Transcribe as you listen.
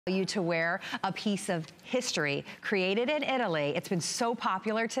You to wear a piece of history created in Italy. It's been so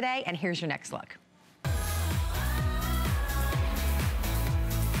popular today, and here's your next look.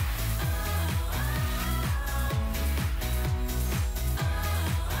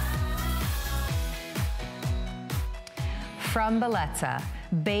 From Bellezza,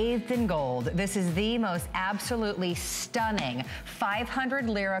 bathed in gold. This is the most absolutely stunning 500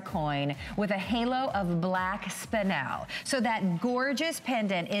 lira coin with a halo of black spinel. So that gorgeous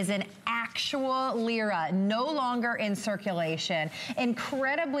pendant is an actual lira, no longer in circulation,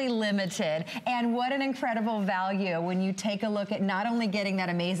 incredibly limited, and what an incredible value when you take a look at not only getting that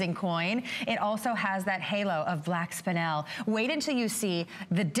amazing coin, it also has that halo of black spinel. Wait until you see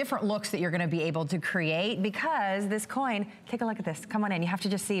the different looks that you're gonna be able to create, because this coin, take a look at this, come on in, you have to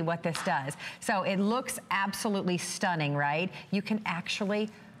just see what this does. So it looks absolutely stunning, right? You can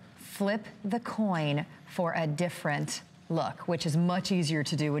actually flip the coin for a different look, which is much easier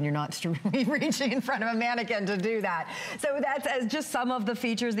to do when you're not reaching in front of a mannequin to do that. So that's just some of the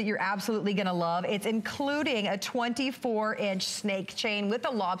features that you're absolutely gonna love. It's including a 24-inch snake chain with a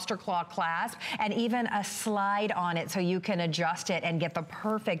lobster claw clasp and even a slide on it so you can adjust it and get the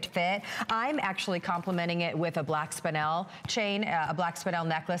perfect fit. I'm actually complementing it with a black spinel chain, a black spinel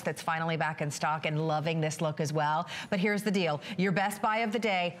necklace that's finally back in stock, and loving this look as well. But here's the deal. Your best buy of the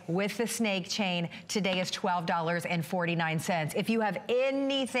day with the snake chain today is $12.49. If you have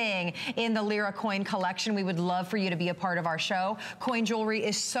anything in the Lira coin collection, we would love for you to be a part of our show. Coin jewelry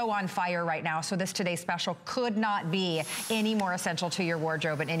is so on fire right now, so this today's special could not be any more essential to your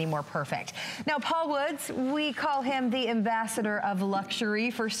wardrobe and any more perfect. Now, Paul Woods, we call him the ambassador of luxury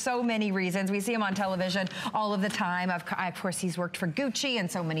for so many reasons. We see him on television all of the time. Of course, he's worked for Gucci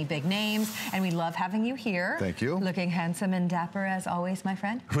and so many big names, and we love having you here. Thank you. Looking handsome and dapper as always, my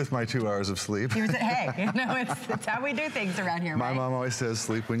friend. With my 2 hours of sleep. Hey, you know, it's how we do things around here, My right? mom always says,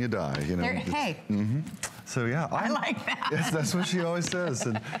 sleep when you die, you know. Hey. So yeah. I like that. Yes, that's what she always says.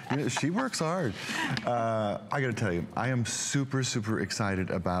 And you know, she works hard. I gotta tell you, I am super, super excited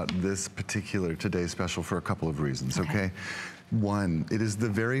about this particular today's special for a couple of reasons, okay? One, it is the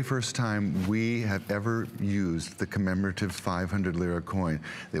very first time we have ever used the commemorative 500 lira coin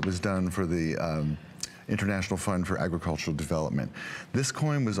that was done for the International Fund for Agricultural Development. This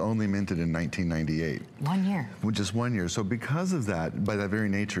coin was only minted in 1998. 1 year. Just 1 year. So because of that, by that very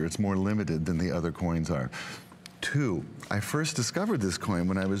nature, it's more limited than the other coins are. Two, I first discovered this coin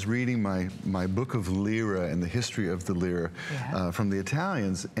when I was reading my book of lira and the history of the lira from the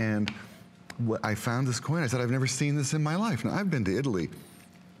Italians, and I found this coin. I said, I've never seen this in my life. Now, I've been to Italy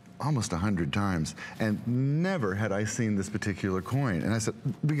almost 100 times, and never had I seen this particular coin. And I said,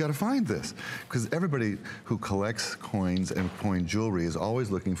 we gotta find this. Because everybody who collects coins and coin jewelry is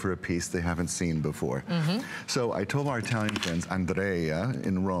always looking for a piece they haven't seen before. So I told our Italian friends, Andrea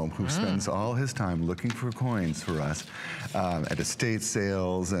in Rome, who spends all his time looking for coins for us at estate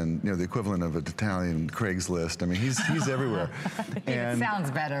sales and, you know, the equivalent of an Italian Craigslist. I mean, he's everywhere. And it sounds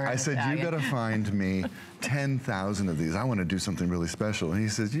better. I said, you gotta find me 10,000 of these. I want to do something really special. And he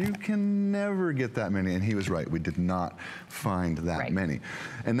says, you can never get that many. And he was right. We did not find that many.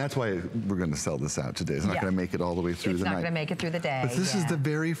 And that's why we're going to sell this out today. It's not going to make it all the way through the night. It's not going to make it through the day. But this is the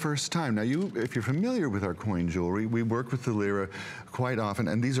very first time. Now, if you're familiar with our coin jewelry, we work with the lira quite often,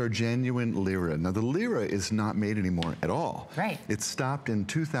 and these are genuine lira. Now, the lira is not made anymore at all. Right. It stopped in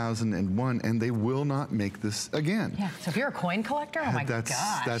 2001, and they will not make this again. Yeah. So if you're a coin collector, oh my gosh.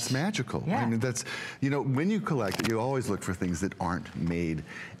 That's magical. Yeah. I mean, that's, you know, when you collect it, you always look for things that aren't made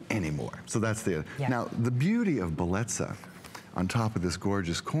anymore. So that's the, now the beauty of Bellezza on top of this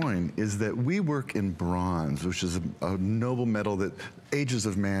gorgeous coin is that we work in bronze, which is a noble metal that ages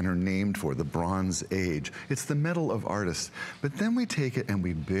of man are named for, the Bronze Age. It's the metal of artists. But then we take it and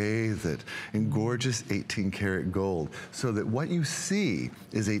we bathe it in gorgeous 18-karat gold, so that what you see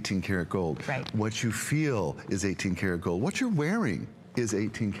is 18-karat gold. Right. What you feel is 18-karat gold. What you're wearing is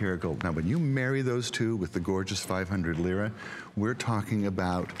 18-karat gold. Now, when you marry those two with the gorgeous 500 lira, we're talking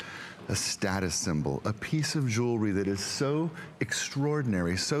about a status symbol, a piece of jewelry that is so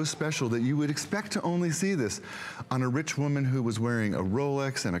extraordinary, so special, that you would expect to only see this on a rich woman who was wearing a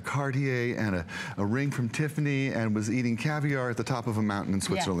Rolex and a Cartier and a ring from Tiffany and was eating caviar at the top of a mountain in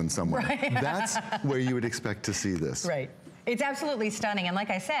Switzerland somewhere. Right. That's where you would expect to see this. Right. It's absolutely stunning. And like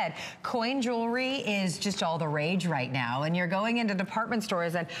I said, coin jewelry is just all the rage right now. And you're going into department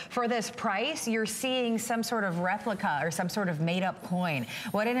stores and for this price, you're seeing some sort of replica or some sort of made up coin.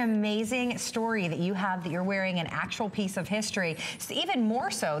 What an amazing story that you have, that you're wearing an actual piece of history. So even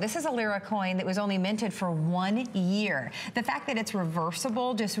more so, this is a lira coin that was only minted for 1 year. The fact that it's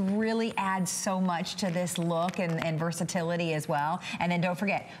reversible just really adds so much to this look and versatility as well. And then don't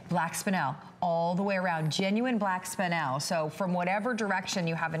forget, black spinel all the way around, genuine black spinel. So from whatever direction,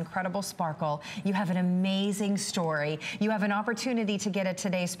 you have incredible sparkle. You have an amazing story. You have an opportunity to get a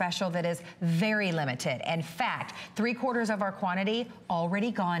Today Special that is very limited. In fact, 3/4 of our quantity already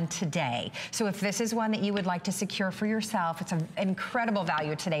gone today. So if this is one that you would like to secure for yourself, it's an incredible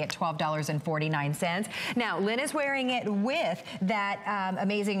value today at $12.49. Now, Lynn is wearing it with that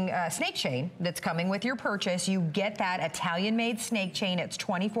amazing snake chain that's coming with your purchase. You get that Italian-made snake chain. It's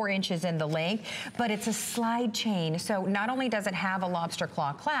 24 inches in the length, but it's a slide chain. So not only does it have a lobster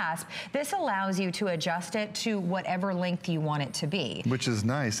claw clasp, this allows you to adjust it to whatever length you want it to be. Which is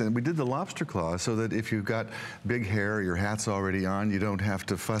nice. And we did the lobster claw so that if you've got big hair, your hat's already on, you don't have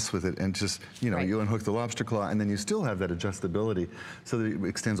to fuss with it and just, you know, you unhook the lobster claw and then you still have that adjustability so that it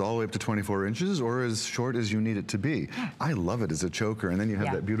extends all the way up to 24 inches or as short as you need it to be. I love it as a choker. And then you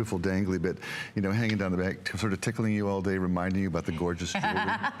have that beautiful dangly bit, you know, hanging down the back, sort of tickling you all day, reminding you about the gorgeous jewelry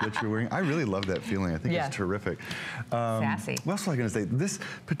that you're wearing. I really love that feeling. I think it's terrific. Sassy. What else was I going to say? This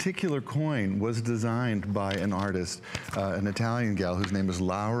particular coin was designed by an artist, an Italian gal whose name is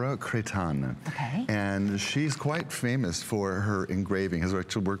Laura Cretana. Okay. And she's quite famous for her engraving. Has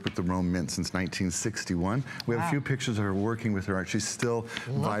actually worked with the Rome Mint since 1961. We have a few pictures of her working with her art. She's still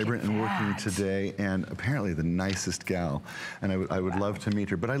vibrant and working today, and apparently the nicest gal. And I would love to meet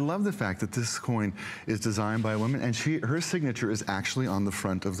her. But I love the fact that this coin is designed by a woman, and her signature is actually on the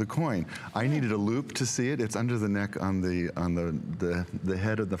front of the coin. I needed a loop to see it. It's under the neck on the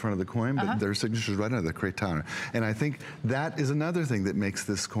head of the front of the coin, but their signature is right under the Cretana. And I think that is another thing that makes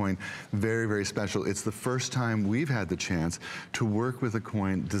this coin very, very special. It's the first time we've had the chance to work with a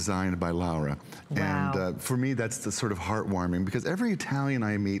coin designed by Laura. Wow. And for me, that's the sort of heartwarming, because every Italian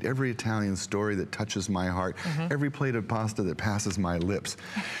I meet, every Italian story that touches my heart, every plate of pasta that passes my lips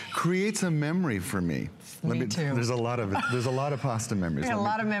creates a memory for me. Me too. There's a lot of pasta memories. A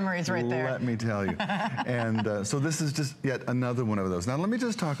lot of memories right there. Let me tell you. And so this is just yet another one of those. Now let me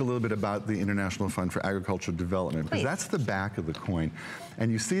just talk a little bit about the International Fund for Agricultural Development, because that's the back of the coin.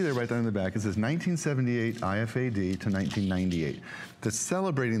 And you see there right down in the back, it says 1978 IFAD to 1998. That's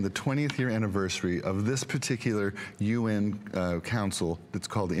celebrating the 20th year anniversary of this particular UN council that's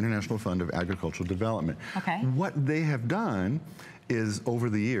called the International Fund of Agricultural Development. Okay. What they have done is, over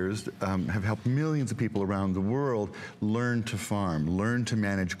the years, have helped millions of people around the world learn to farm, learn to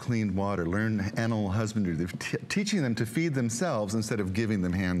manage clean water, learn animal husbandry. They're teaching them to feed themselves instead of giving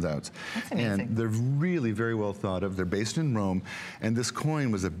them handouts. That's amazing. And they're really very well thought of. They're based in Rome, and this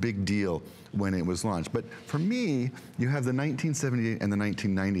coin was a big deal when it was launched. But for me, you have the 1978 and the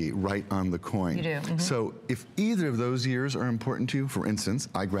 1998 right on the coin. You do. So if either of those years are important to you, for instance,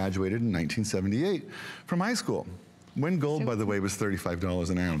 I graduated in 1978 from high school. When gold, by the way, was $35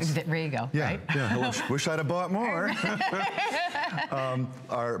 an ounce. There you go, right? Yeah, wish I'd have bought more.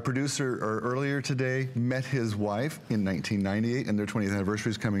 Our producer earlier today met his wife in 1998, and their 20th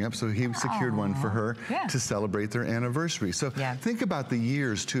anniversary is coming up, so he secured one for her to celebrate their anniversary. So think about the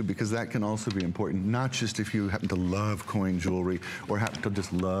years, too, because that can also be important, not just if you happen to love coin jewelry or happen to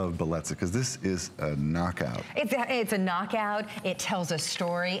just love Bellezza, because this is a knockout. It's a knockout. It tells a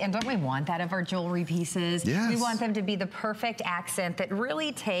story, and don't we want that of our jewelry pieces? Yes. We want them to be the perfect accent that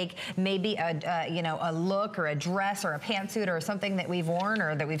really take maybe a look or a dress or a pantsuit or something that we've worn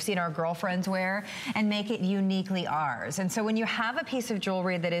or that we've seen our girlfriends wear and make it uniquely ours. And so when you have a piece of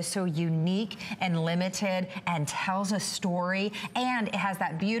jewelry that is so unique and limited and tells a story, and it has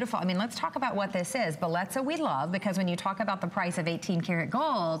that beautiful, I mean, let's talk about what this is. Bellezza we love, because when you talk about the price of 18 karat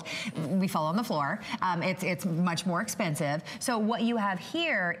gold, we fall on the floor. It's much more expensive. So what you have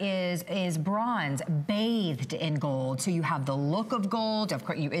here is bronze bathed in gold. So you have the look of gold. Of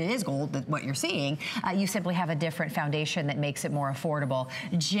course, it is gold, what you're seeing. You simply have a different foundation that makes it more affordable.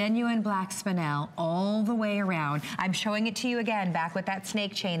 Genuine black spinel all the way around. I'm showing it to you again, back with that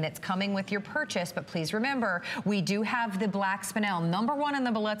snake chain that's coming with your purchase. But please remember, we do have the black spinel, #1 in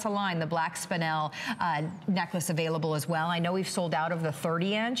the Bellezza line, the black spinel necklace available as well. I know we've sold out of the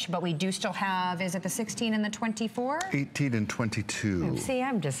 30-inch, but we do still have, is it the 16 and the 24? 18 and 22. See,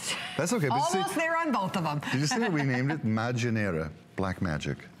 I'm just That's okay. almost there on both of them. Did you see that we named it Maginera? black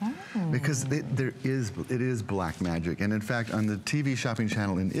magic. Because it is black magic. And in fact, on the TV shopping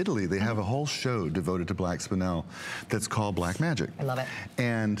channel in Italy, they have a whole show devoted to black spinel that's called Black Magic. I love it.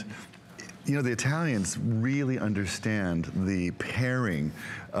 And you know, the Italians really understand the pairing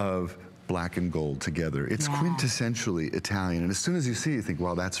of black and gold together. It's quintessentially Italian. And as soon as you see it, you think,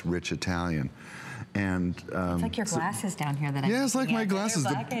 wow, that's rich Italian. And it's like your glasses down here that it's like my glasses.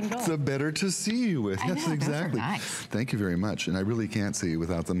 The better to see you with. Yes, exactly. Nice. Thank you very much. And I really can't see you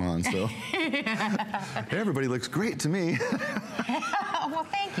without them on. So everybody looks great to me. Well,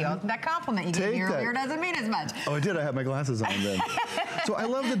 thank you. That compliment you gave me earlier doesn't mean as much. Oh, I did. I have my glasses on then. So I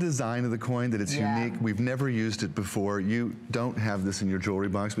love the design of the coin, that it's unique. We've never used it before. You don't have this in your jewelry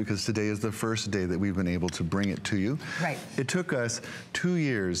box because today is the first day that we've been able to bring it to you. Right. It took us 2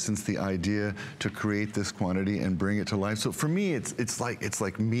 years since the idea to create this quantity and bring it to life. So for me, it's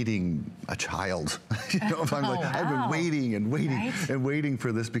like meeting a child. You know, I'm like, I've been waiting and waiting and waiting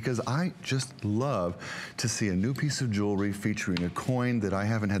for this because I just love to see a new piece of jewelry featuring a coin that I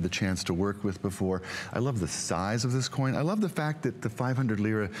haven't had the chance to work with before. I love the size of this coin. I love the fact that the 500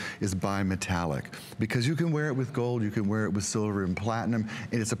 lira is bimetallic because you can wear it with gold, you can wear it with silver and platinum,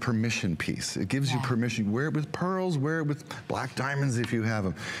 and it's a permission piece. It gives you permission. Wear it with pearls, wear it with black diamonds if you have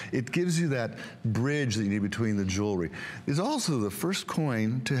them. It gives you that bridge that you need between the jewelry. It's also the first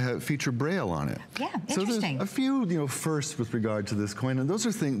coin to feature Braille on it. Yeah, so interesting. There's a few, firsts with regard to this coin, and those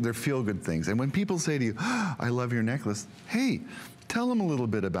are things, they're feel-good things. And when people say to you, oh, I love your necklace, hey, tell them a little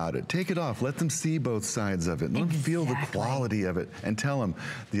bit about it. Take it off. Let them see both sides of it. Let them feel the quality of it and tell them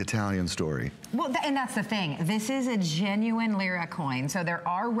the Italian story. Well, and that's the thing. This is a genuine lira coin. So there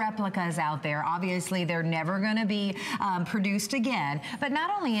are replicas out there. Obviously, they're never going to be produced again. But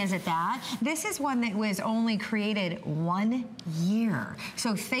not only is it that, this is one that was only created 1 year.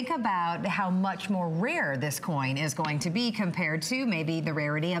 So think about how much more rare this coin is going to be compared to maybe the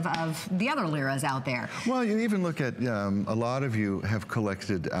rarity of the other liras out there. well, you even look at a lot of you have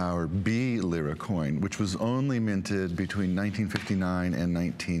collected our B lira coin, which was only minted between 1959 and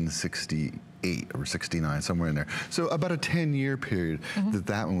 1968 or 69, somewhere in there. So about a 10-year period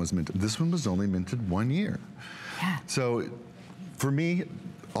that one was minted. This one was only minted 1 year. Yeah. So for me,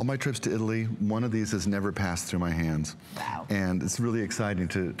 all my trips to Italy, one of these has never passed through my hands. Wow. And it's really exciting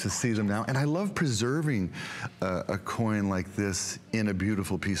to see them now. And I love preserving a coin like this in a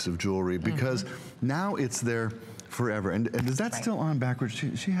beautiful piece of jewelry because now it's there forever. And is that still on backwards?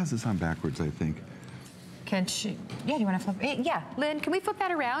 She has this on backwards, I think. Can she? Yeah, do you want to flip it? Yeah, Lynn, can we flip that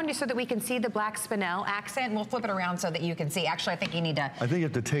around just so that we can see the black spinel accent? We'll flip it around so that you can see. Actually, I think you need to. I think you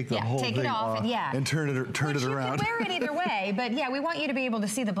have to take the whole thing off and turn it around. You can wear it either way, but yeah, we want you to be able to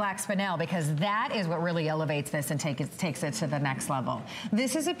see the black spinel because that is what really elevates this and takes it to the next level.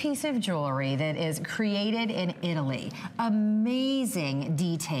 This is a piece of jewelry that is created in Italy. Amazing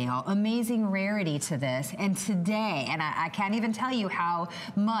detail, amazing rarity to this. And today, and I can't even tell you how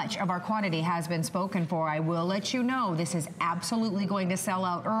much of our quantity has been spoken for. I will let you know this is absolutely going to sell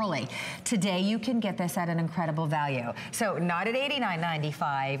out early. Today you can get this at an incredible value. So not at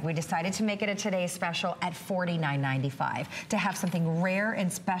 $89.95. We decided to make it a today's special at $49.95 to have something rare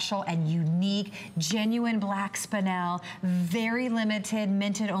and special and unique, genuine black spinel, very limited,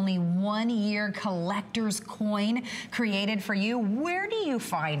 minted only 1 year collector's coin created for you. Where do you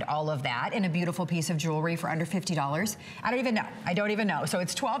find all of that in a beautiful piece of jewelry for under $50? I don't even know. I don't even know. So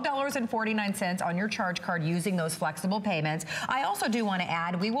it's $12.49 on your charge card using those flexible payments. I also do want to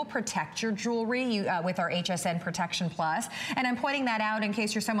add, we will protect your jewelry with our HSN Protection Plus. And I'm pointing that out in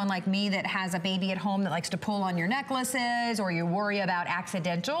case you're someone like me that has a baby at home that likes to pull on your necklaces or you worry about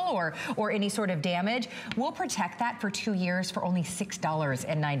accidental or any sort of damage. We'll protect that for 2 years for only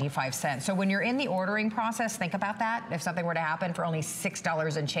 $6.95. So when you're in the ordering process, think about that. If something were to happen for only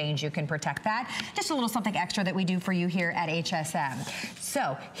 $6 and change, you can protect that. Just a little something extra that we do for you here at HSN.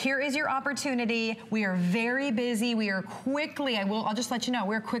 So here is your opportunity. We are very busy. We are quickly, I'll just let you know,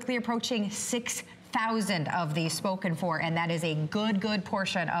 we're quickly approaching 6,000 of these spoken for, and that is a good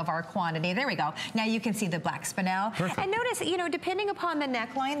portion of our quantity. There we go. Now you can see the black spinel. Perfect. And notice, depending upon the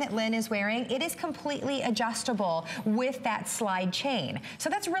neckline that Lynn is wearing, it is completely adjustable with that slide chain. So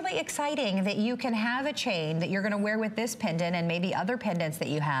that's really exciting that you can have a chain that you're going to wear with this pendant and maybe other pendants that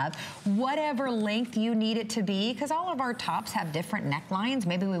you have, whatever length you need it to be, because all of our tops have different necklines.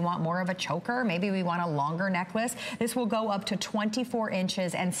 Maybe we want more of a choker. Maybe we want a longer necklace. This will go up to 24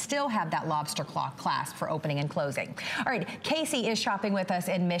 inches and still have that lobster claw clasp for opening and closing. All right, Casey is shopping with us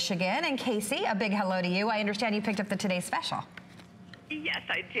in Michigan. And Casey, a big hello to you. I understand you picked up the Today's Special. Yes,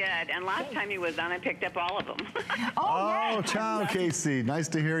 I did. And last time he was on, I picked up all of them. Oh, ciao, Casey. Nice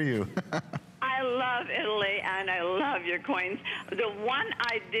to hear you. I I love Italy, and I love your coins. The one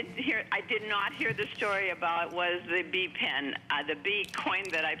I did not hear the story about was the bee pen, the bee coin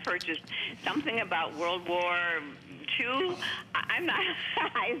that I purchased. Something about World War II. I'm not.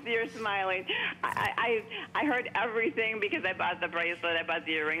 You're smiling. I heard everything because I bought the bracelet, I bought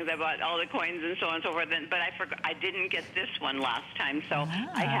the earrings, I bought all the coins and so on and so forth. But I forgot. I didn't get this one last time, so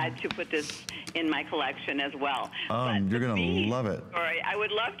I had to put this in my collection as well. You're gonna love it. Story. I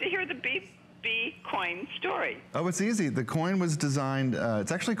would love to hear the bee coin story. Oh, it's easy. The coin was designed.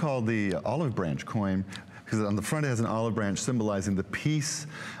 It's actually called the olive branch coin, because on the front it has an olive branch symbolizing the peace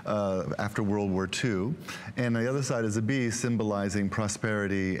after World War II. And on the other side is a bee symbolizing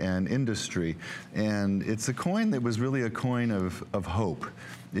prosperity and industry. And it's a coin that was really a coin of hope,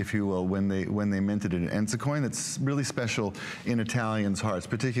 if you will, when they minted it. And it's a coin that's really special in Italians' hearts,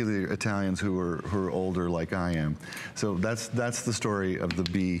 particularly Italians who are older like I am. So that's the story of the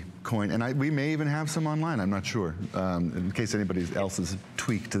bee coin. And we may even have some online, I'm not sure, in case anybody else is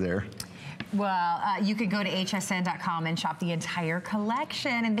tweaked there. Well, you can go to hsn.com and shop the entire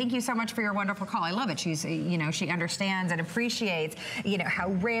collection. And thank you so much for your wonderful call. I love it. She's, she understands and appreciates, how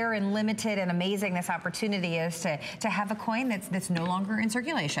rare and limited and amazing this opportunity is to have a coin that's no longer in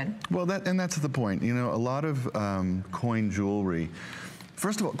circulation. Well, that's the point. A lot of coin jewelry.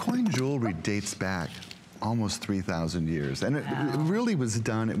 First of all, coin jewelry dates back almost 3,000 years, and it really was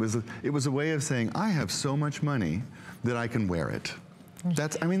done. It was a way of saying, I have so much money that I can wear it.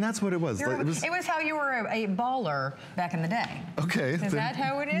 That's what it was. It was how you were a baller back in the day. Okay. Is that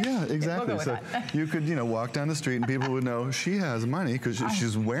how it is? Yeah, exactly. We'll so you could, walk down the street and people would know she has money because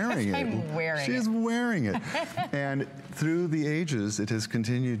she's wearing it. I'm wearing it. She's wearing it. And through the ages, it has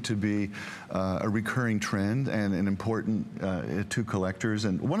continued to be a recurring trend and an important to collectors.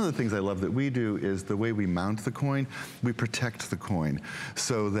 And one of the things I love that we do is the way we mount the coin, we protect the coin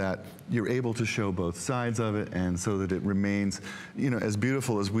so that you're able to show both sides of it and so that it remains, as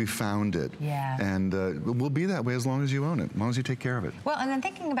beautiful as we found it. Yeah. And we'll be that way as long as you own it, as long as you take care of it. Well, and then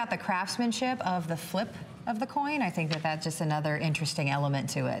thinking about the craftsmanship of the flip of the coin, I think that's just another interesting element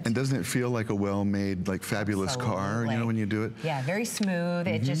to it. And doesn't it feel like a well-made, fabulous car, when you do it? Yeah, very smooth.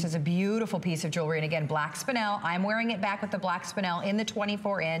 It just is a beautiful piece of jewelry. And again, black spinel. I'm wearing it back with the black spinel in the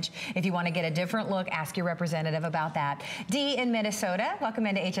 24-inch. If you want to get a different look, ask your representative about that. Dee in Minnesota, welcome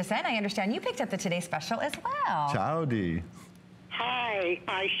into HSN. I understand you picked up the Today Special as well. Ciao, Dee. Hi,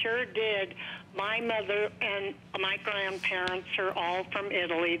 I sure did. My mother and my grandparents are all from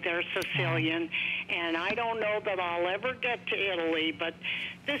Italy. They're Sicilian, and I don't know that I'll ever get to Italy, but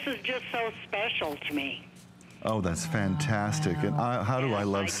this is just so special to me. Oh, that's fantastic. And how do I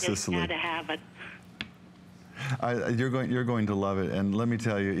love Sicily? I just had to have it. You're going to love it, and let me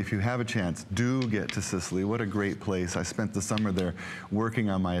tell you, if you have a chance, do get to Sicily. What a great place. I spent the summer there working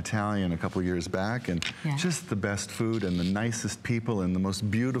on my Italian a couple years back, and just the best food and the nicest people and the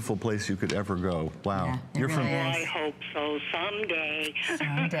most beautiful place you could ever go. Wow. You're really from I hope so, someday.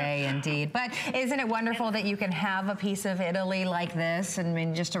 Someday, indeed. But isn't it wonderful that you can have a piece of Italy like this?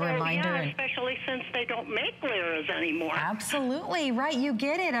 And just a reminder. Yeah, especially since they don't make liras anymore. Absolutely, right. You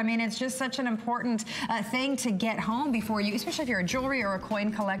get it. It's just such an important thing to get home before you, especially if you're a jewelry or a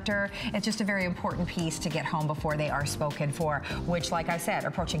coin collector. It's just a very important piece to get home before they are spoken for, which, like I said,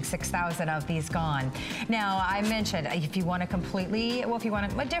 approaching 6,000 of these gone. Now, I mentioned if you want if you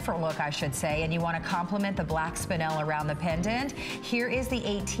want a different look, I should say, and you want to complement the black spinel around the pendant, here is the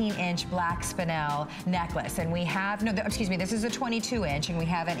 18-inch black spinel necklace. And we have, this is a 22-inch, and we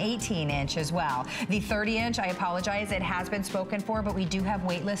have an 18-inch as well. The 30-inch, I apologize, it has been spoken for, but we do have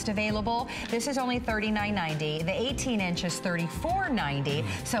wait list available. This is only $39.90. The 18-inch is $34.90.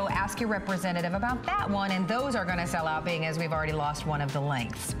 So ask your representative about that one, and those are going to sell out, being as we've already lost one of the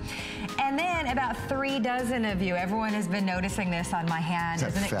lengths. And then about 3 dozen of you, everyone has been noticing this on my hand.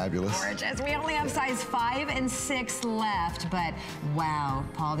 Isn't it fabulous? Gorgeous. We only have size 5 and 6 left, but wow,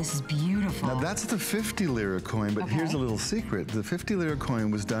 Paul, this is beautiful. Now that's the 50 lira coin, but here's a little secret. The 50 lira coin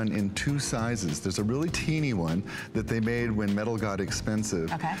was done in 2 sizes. There's a really teeny one that they made when metal got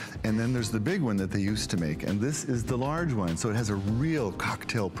expensive. And then there's the big one that they used to make. And this is the large one, so it has a real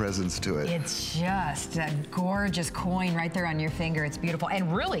cocktail presence to it. It's just a gorgeous coin right there on your finger. It's beautiful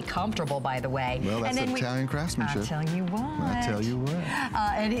and really comfortable, by the way. Well, that's Italian craftsmanship. I'll tell you what. I tell you what.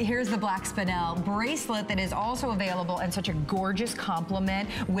 And here's the black spinel bracelet that is also available in such a gorgeous complement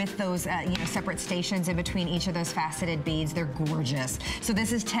with those separate stations in between each of those faceted beads. They're gorgeous. So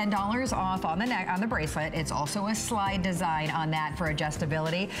this is $10 off on the bracelet. It's also a slide design on that for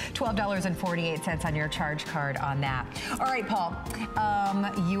adjustability. $12.48 on your charge charge card on that. All right, Paul,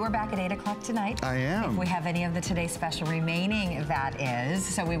 you are back at 8 o'clock tonight. I am. If we have any of the Today Special remaining, that is.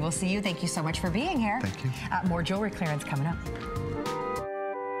 So we will see you. Thank you so much for being here. Thank you. More jewelry clearance coming up.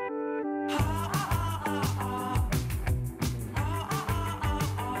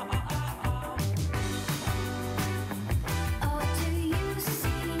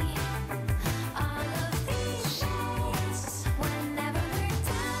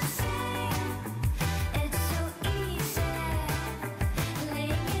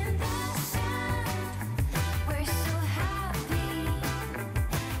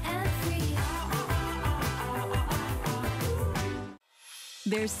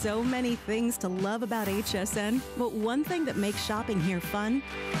 There's so many things to love about HSN, but one thing that makes shopping here fun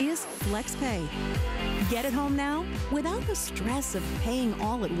is FlexPay. Get it home now without the stress of paying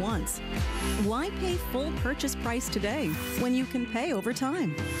all at once. Why pay full purchase price today when you can pay over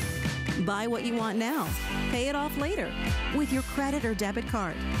time? Buy what you want now, pay it off later with your credit or debit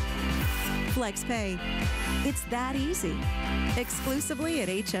card. FlexPay. It's that easy. Exclusively at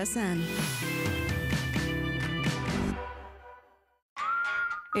HSN.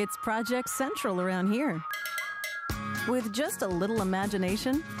 It's Project Central around here. With just a little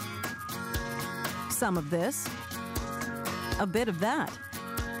imagination, some of this, a bit of that.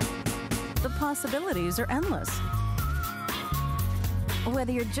 The possibilities are endless.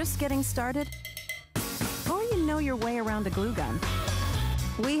 Whether you're just getting started or you know your way around a glue gun,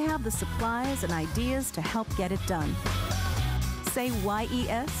 we have the supplies and ideas to help get it done. Say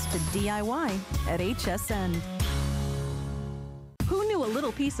YES to DIY at HSN. Who knew a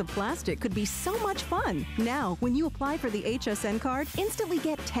little piece of plastic could be so much fun? Now, when you apply for the HSN card, instantly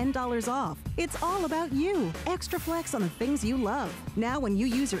get $10 off. It's all about you. Extra flex on the things you love. Now, when you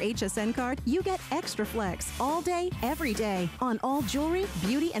use your HSN card, you get extra flex all day, every day on all jewelry,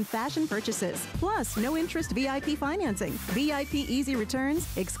 beauty, and fashion purchases. Plus, no interest VIP financing, VIP easy returns,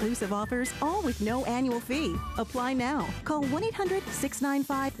 exclusive offers, all with no annual fee. Apply now. Call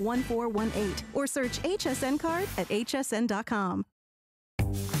 1-800-695-1418 or search HSN card at hsn.com.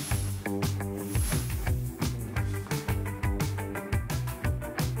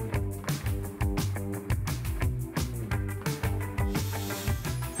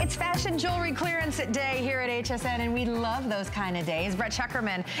 It's Fashion Jewelry Clearance Day here at HSN, and we love those kind of days. Brett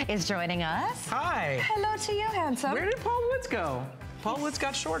Chuckerman is joining us. Hi. Hello to you, handsome. Where did Paul Woods go? Paul Woods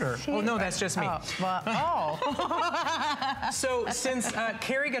got shorter. Oh, no, that's just me. So since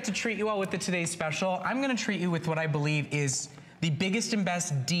Carrie got to treat you all with the Today Special, I'm going to treat you with what I believe is the biggest and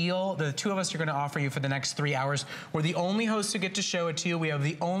best deal the two of us are going to offer you for the next 3 hours. We're the only hosts who get to show it to you. We have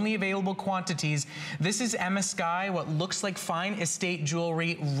the only available quantities. This is Emma Sky, what looks like fine estate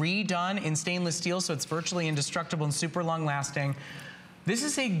jewelry redone in stainless steel, so it's virtually indestructible and super long lasting. This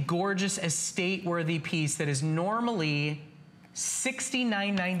is a gorgeous estate-worthy piece that is normally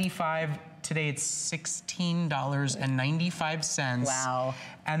 $69.95. Today it's $16.95. Wow.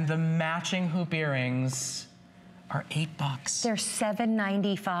 And the matching hoop earrings are $8. They're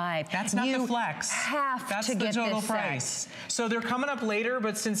 $7.95. That's not the flex. That's the total price. So they're coming up later,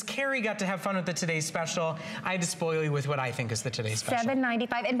 but since Carrie got to have fun with the Today Special, I had to spoil you with what I think is the Today Special.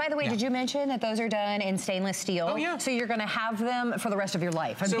 $7.95. And by the way, did you mention that those are done in stainless steel? Oh, yeah. So you're going to have them for the rest of your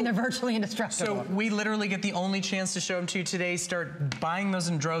life. I mean, they're virtually indestructible. So we literally get the only chance to show them to you today. Start buying those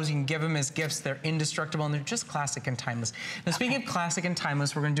in droves. You can give them as gifts. They're indestructible, and they're just classic and timeless. Now, speaking of classic and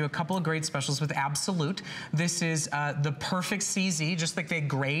timeless, we're going to do a couple of great specials with Absolute. This is the perfect CZ, just like they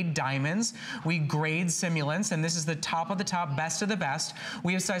grade diamonds. We grade simulants, and this is the top of the top, best of the best.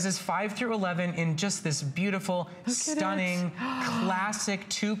 We have sizes 5 through 11 in just this beautiful, stunning, classic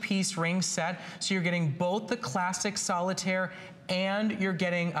two-piece ring set. So you're getting both the classic solitaire and you're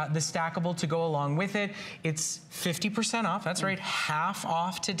getting the stackable to go along with it. It's 50% off. That's right, half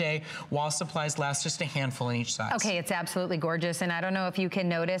off today while supplies last, just a handful in each size. Okay, it's absolutely gorgeous. And I don't know if you can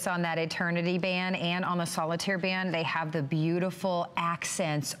notice on that Eternity band and on the Solitaire band, they have the beautiful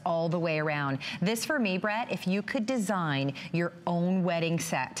accents all the way around. This for me, Brett, if you could design your own wedding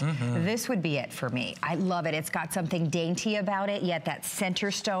set, this would be it for me. I love it. It's got something dainty about it, yet that center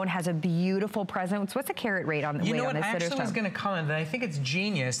stone has a beautiful presence. What's the carat rate on the You know weight what, on this I center actually stone? was gonna comment that I think it's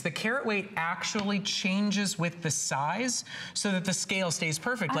genius. The carat weight actually changes with the size so that the scale stays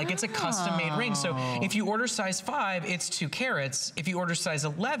perfect. Like it's a custom made ring. So if you order size 5, it's 2 carats. If you order size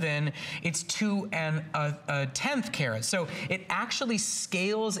 11, it's 2 and a 10th carat. So it actually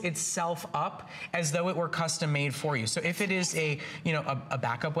scales itself up as though it were custom made for you. So if it is a, you know, a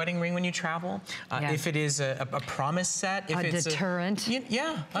backup wedding ring when you travel, if it is a promise set, if it's deterrent. I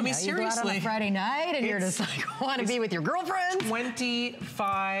mean, seriously. You go out on a Friday night and you're just like, want to be with your girlfriends?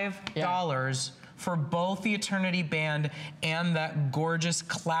 $25 for both the Eternity Band and that gorgeous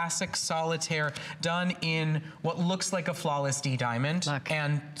classic solitaire done in what looks like a flawless D diamond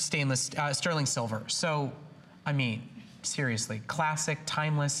and stainless sterling silver. So, I mean, seriously, classic,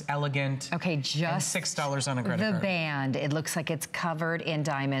 timeless, elegant. Okay, just $6 on a credit card. The band, it looks like it's covered in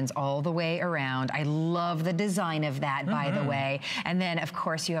diamonds all the way around. I love the design of that, by the way. And then, of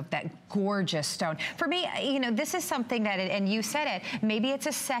course, you have that gorgeous stone. For me, you know, this is something that, and you said it, maybe it's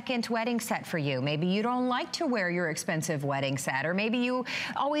a second wedding set for you. Maybe you don't like to wear your expensive wedding set, or maybe you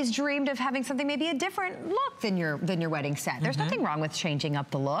always dreamed of having something, maybe a different look than your wedding set. There's nothing wrong with changing up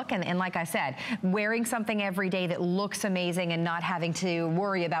the look. And like I said, wearing something every day that looks amazing and not having to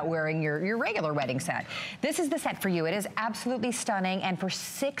worry about wearing your regular wedding set. This is the set for you. It is absolutely stunning, and for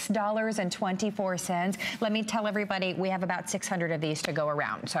 $6.24, let me tell everybody, we have about 600 of these to go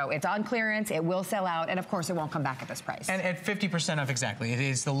around. So it's on clearance, it will sell out, and of course it won't come back at this price. And at 50% off, exactly. It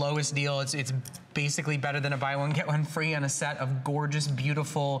is the lowest deal. It's basically better than a buy one, get one free on a set of gorgeous,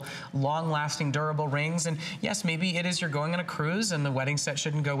 beautiful, long-lasting, durable rings. And yes, maybe it is you're going on a cruise and the wedding set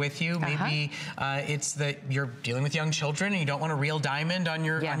shouldn't go with you. Maybe it's that you're dealing with young children and you don't want a real diamond on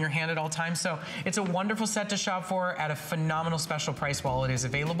your hand at all times. So it's a wonderful set to shop for at a phenomenal special price while it is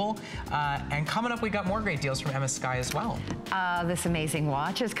available. And coming up, we got more great deals from Emma Sky as well. This amazing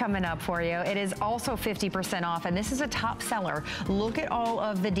watch is coming up for you. It is also 50% off, and this is a top seller. Look at all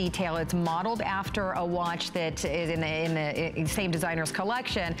of the detail. It's modeled after a watch that is in the same designer's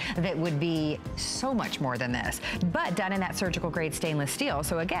collection that would be so much more than this, but done in that surgical grade stainless steel.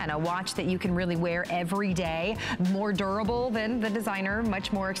 So again, a watch that you can really wear every day, more durable than the designer,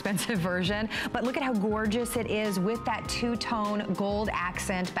 much more expensive version. But look at how gorgeous it is with that two-tone gold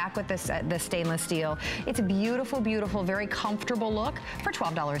accent back with this the stainless steel. It's a beautiful, beautiful, very comfortable look for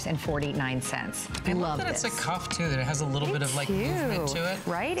 $12.49. I love that it's a cuff too, that it has a little bit of like movement to it.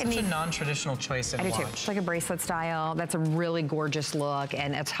 Right? It's a non-traditional choice in a watch. It's like a bracelet style. That's a really gorgeous look,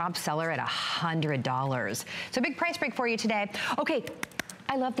 and a top seller at $100. So big price break for you today. Okay,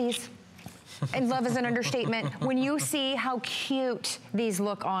 I love these. And love is an understatement. When you see how cute these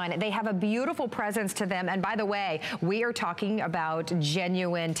look on, they have a beautiful presence to them. And by the way, we are talking about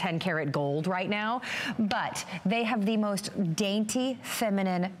genuine 10 karat gold right now, but they have the most dainty,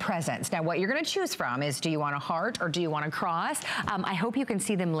 feminine presence. Now, what you're gonna choose from is, do you want a heart or do you want a cross? I hope you can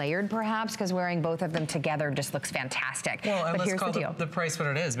see them layered perhaps, because wearing both of them together just looks fantastic. Well, and but let's call the price what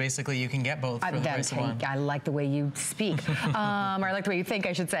it is. Basically, you can get both for the price of one. I like the way you speak, or I like the way you think,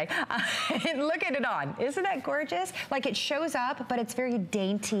 I should say. Look at it on. Isn't that gorgeous? Like, it shows up, but it's very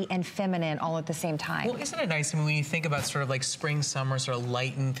dainty and feminine all at the same time. Well, isn't it nice? I mean, when you think about sort of like spring, summer, sort of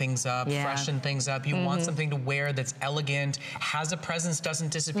lighten things up, freshen things up, you want something to wear that's elegant, has a presence, doesn't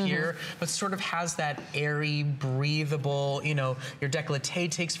disappear, but sort of has that airy, breathable, you know, your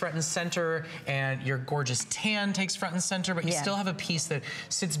décolleté takes front and center, and your gorgeous tan takes front and center, but you still have a piece that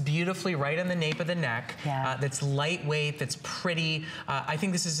sits beautifully right on the nape of the neck, that's lightweight, that's pretty. I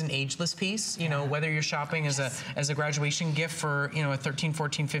think this is an ageless piece. You know, whether you're shopping as a graduation gift for, you know, a 13,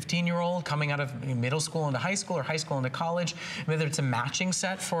 14, 15-year-old coming out of middle school into high school or high school into college, whether it's a matching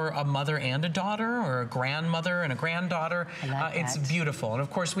set for a mother and a daughter or a grandmother and a granddaughter, it's beautiful. And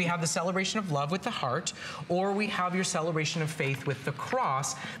of course, we have the celebration of love with the heart, or we have your celebration of faith with the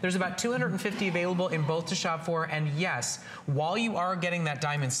cross. There's about 250 available in both to shop for. And yes, while you are getting that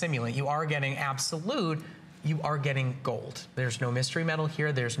diamond simulant, you are getting absolute, you are getting gold. There's no mystery metal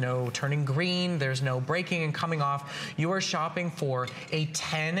here. There's no turning green. There's no breaking and coming off. You are shopping for a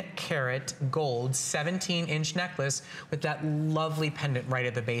 10 karat gold 17-inch necklace with that lovely pendant right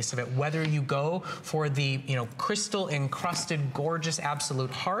at the base of it. Whether you go for the, you know, crystal encrusted gorgeous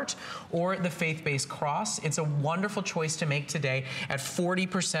absolute heart or the faith-based cross, it's a wonderful choice to make today at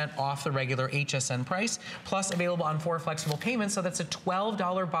 40% off the regular HSN price, plus available on 4 flexible payments. So that's a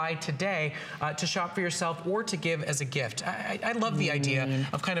 $12 buy today to shop for yourself or to give as a gift. I love the idea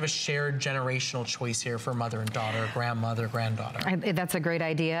of kind of a shared generational choice here for mother and daughter, grandmother, granddaughter. That's a great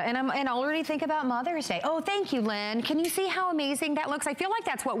idea. And I already think about Mother's Day. Oh, thank you, Lynn. Can you see how amazing that looks? I feel like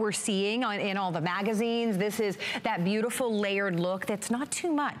that's what we're seeing in all the magazines. This is that beautiful layered look that's not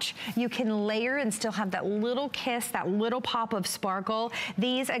too much. You can layer and still have that little kiss, that little pop of sparkle.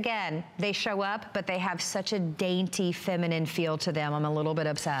 These, again, they show up, but they have such a dainty, feminine feel to them. I'm a little bit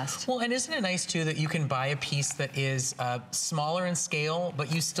obsessed. Well, and isn't it nice, too, that you can buy a piece that is smaller in scale,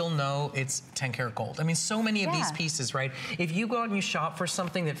 but you still know it's 10 karat gold. I mean, so many of these pieces, right? If you go out and you shop for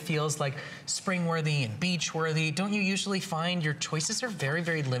something that feels like spring-worthy and beach-worthy, don't you usually find your choices are very,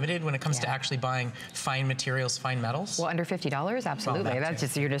 very limited when it comes to actually buying fine materials, fine metals? Well, under $50, absolutely. That's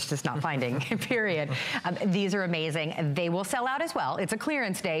just, you're just not finding, period. These are amazing. They will sell out as well. It's a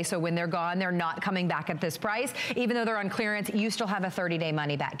clearance day, so when they're gone, they're not coming back at this price. Even though they're on clearance, you still have a 30-day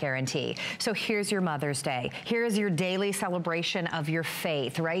money-back guarantee. So here's your Mother's Day. Here's your daily celebration of your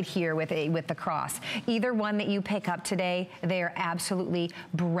faith right here with the cross. Either one that you pick up today, they are absolutely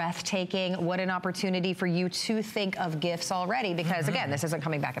breathtaking. What an opportunity for you to think of gifts already, because again, this isn't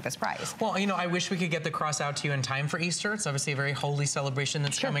coming back at this price. Well, you know, I wish we could get the cross out to you in time for Easter. It's obviously a very holy celebration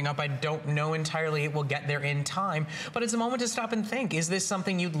that's coming up. I don't know entirely it will get there in time, but it's a moment to stop and think. Is this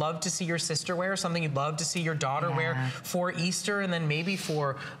something you'd love to see your sister wear, something you'd love to see your daughter wear for Easter, and then maybe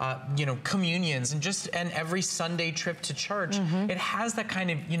for, you know, communions and every Sunday trip to church? It has that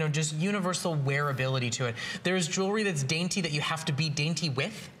kind of, you know, just universal wearability to it. There's jewelry that's dainty that you have to be dainty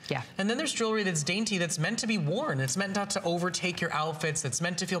with. And then there's jewelry that's dainty that's meant to be worn. It's meant not to overtake your outfits. That's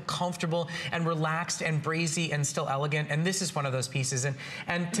meant to feel comfortable and relaxed and breezy and still elegant. And this is one of those pieces.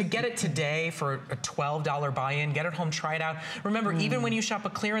 And to get it today for a $12 buy-in, get it home, try it out. Remember, even when you shop a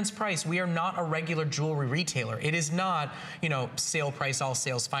clearance price, we are not a regular jewelry retailer. It is not, you know, sale price, all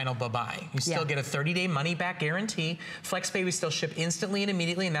sales, final, bye-bye. You still get a 30-day money-back guarantee. FlexPay, we still ship instantly and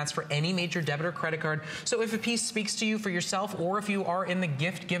immediately, and that's for any major debit or credit card. So if a piece speaks to you for yourself, or if you are in the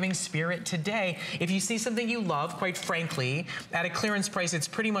gift-giving spirit today, if you see something you love, quite frankly, at a clearance price, it's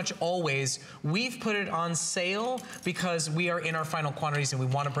pretty much always, we've put it on sale because we are in our final quantities and we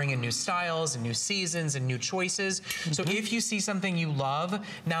want to bring in new styles and new seasons and new choices. So if you see something you love,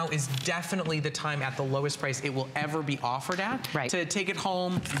 now is definitely the time at the lowest price it will ever be offered at to take it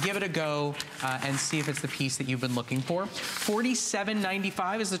home, give it a go, and see if it's the piece that you've been looking for.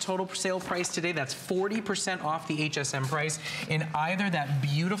 $47.95 is the total sale price today. That's 40% off the HSN price in either that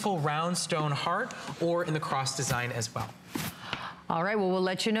beautiful round stone heart or in the cross design as well. All right, well, we'll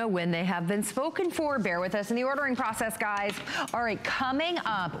let you know when they have been spoken for. Bear with us in the ordering process, guys. All right, coming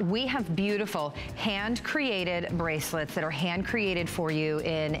up, we have beautiful hand-created bracelets that are hand-created for you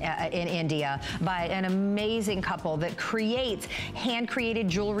in India by an amazing couple that creates hand-created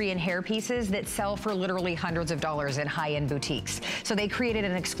jewelry and hair pieces that sell for literally hundreds of dollars in high-end boutiques. So they created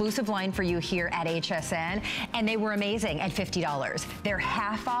an exclusive line for you here at HSN, and they were amazing at $50. They're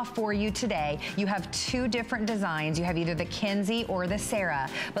half off for you today. You have two different designs. You have either the Kinsey or the Sarah,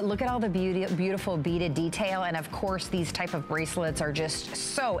 but look at all the beautiful beaded detail, and of course these type of bracelets are just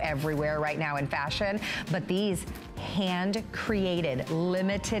so everywhere right now in fashion, but these hand-created,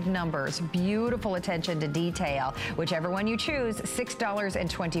 limited numbers, beautiful attention to detail. Whichever one you choose,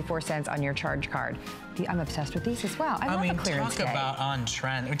 $6.24 on your charge card. I'm obsessed with these as well. I mean, talk about on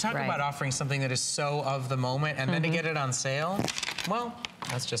trend. We talk about offering something that is so of the moment, and then to get it on sale, well,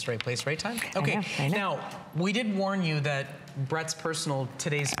 that's just right place, right time. Okay, I know. Now, we did warn you that Brett's Personal,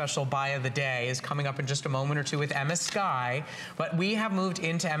 today's special buy of the day, is coming up in just a moment or two with Emma Sky, but we have moved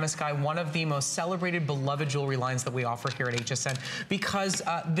into Emma Sky, one of the most celebrated, beloved jewelry lines that we offer here at HSN, because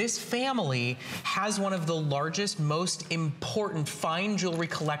this family has one of the largest, most important fine jewelry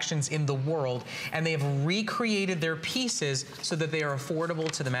collections in the world, and they have recreated their pieces so that they are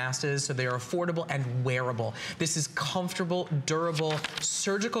affordable to the masses, so they are affordable and wearable. This is comfortable, durable,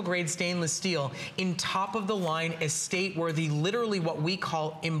 surgical grade stainless steel, in top of the line, estate worthy, literally what we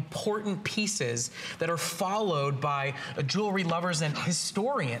call important pieces that are followed by jewelry lovers and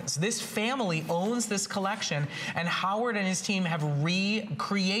historians. This family owns this collection, and Howard and his team have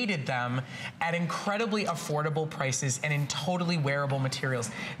recreated them at incredibly affordable prices and in totally wearable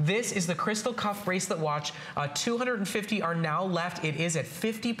materials. This is the Crystal Cuff Bracelet Watch. 250 are now left. It is at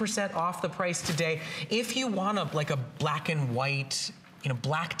 50% off the price today. If you want a black and white, you know,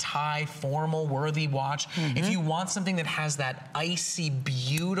 black tie, formal, worthy watch. If you want something that has that icy,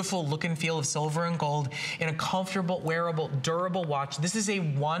 beautiful look and feel of silver and gold in a comfortable, wearable, durable watch, this is a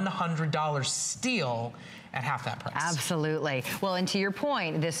 $100 steal at half that price. Absolutely. Well, and to your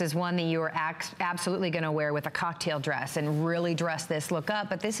point, this is one that you are absolutely going to wear with a cocktail dress and really dress this look up.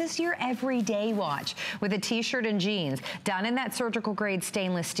 But this is your everyday watch with a t-shirt and jeans done in that surgical grade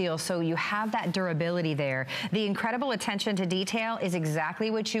stainless steel. So you have that durability there. The incredible attention to detail is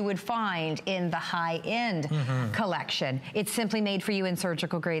exactly what you would find in the high-end collection. It's simply made for you in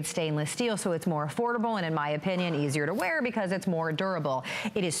surgical grade stainless steel, so it's more affordable and, in my opinion, easier to wear because it's more durable.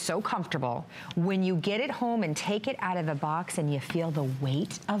 It is so comfortable. When you get it home and take it out of the box and you feel the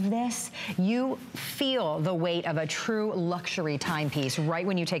weight of this, you feel the weight of a true luxury timepiece right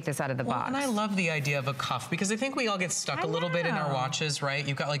when you take this out of the box. And I love the idea of a cuff because I think we all get stuck a little bit in our watches, right?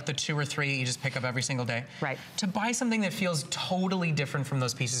 You've got like the 2 or 3 you just pick up every single day. Right. To buy something that feels totally different from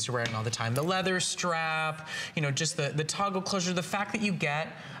those pieces you're wearing all the time. The leather strap, you know, just the toggle closure, the fact that you get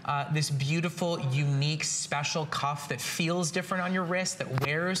this beautiful, unique, special cuff that feels different on your wrist, that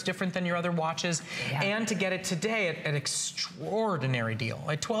wears different than your other watches, and to get it today at an extraordinary deal,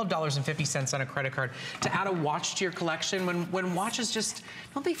 at $12.50 on a credit card, to add a watch to your collection when watches just,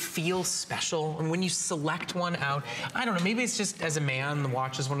 don't they feel special? And when you select one out, I don't know, maybe it's just as a man, the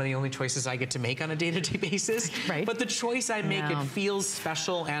watch is one of the only choices I get to make on a day-to-day basis. Right. But the choice I make, it feels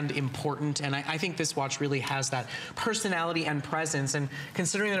special and important, and I think this watch really has that personality and presence, and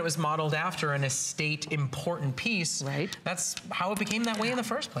considering that it was modeled after an estate important piece, that's how it became that way in the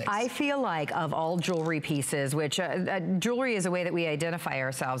first place. I feel like of all jewelry pieces, which jewelry is a way that we identify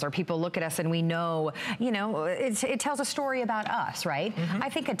ourselves, or people look at us and we know, you know, it tells a story about us, right? I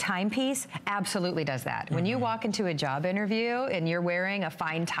think a timepiece absolutely does that. When you walk into a job interview and you're wearing a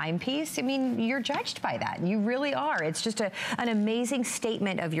fine timepiece, I mean, you're judged by that. You really are. It's just an amazing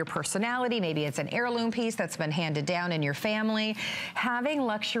statement of your personality. Maybe it's an heirloom piece that's been handed down in your family. Having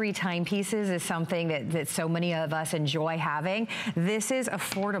luxury timepieces is something that so many of us enjoy having. This is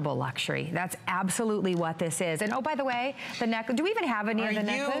affordable luxury. That's absolutely what this is. And oh, by the way, the necklace, do we even have any of the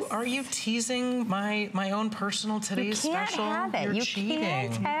necklace? Are you teasing my own personal today's special? You can't have it. You're you cheating.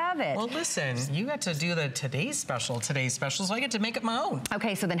 Can't have it. Well, listen, you got to do the today's special, so I get to make it my own.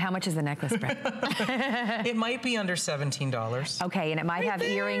 Okay, so then how much is the necklace, Brett? It might be under $17. Okay, and it might have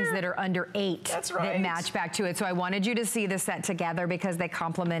earrings that are under $8. That's right. That match back to it. So I wanted you to see the set together because they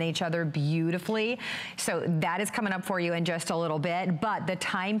complement each other beautifully. So that is coming up for you in just a little bit. But the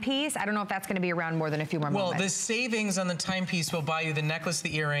timepiece, I don't know if that's going to be around more than a few more moments. Well, the savings on the timepiece will buy you the necklace,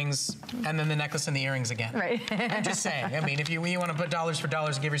 the earrings, and then the necklace and the earrings again. Right. I'm just saying. I mean, if you want to put dollars for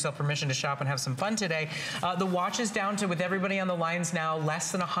dollars and give yourself permission to shop and have some fun today, the watch is down to, with everybody on the lines now,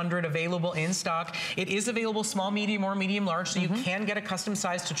 less than 100 available in stock. It is available small, medium, or medium large, so you can get a custom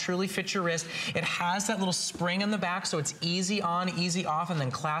size to truly fit your wrist. It has that little spring in the back, so it's easy on, easy off, and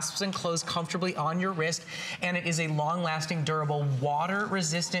then clasps and close comfortably on your wrist. And it is a long-lasting, durable,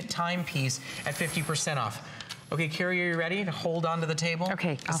 water-resistant timepiece at 50% off. Okay, Carrie, are you ready to hold on to the table?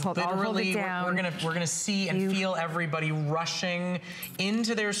 Okay, I'll hold it down. We're gonna see and feel everybody rushing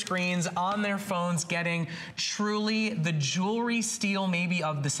into their screens, on their phones, getting truly the jewelry steal maybe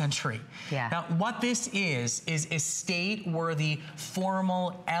of the century. Yeah. Now, what this is estate-worthy,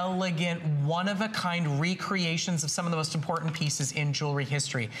 formal, elegant, one-of-a-kind recreations of some of the most important pieces in jewelry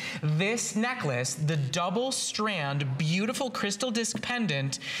history. This necklace, the double-strand, beautiful crystal disc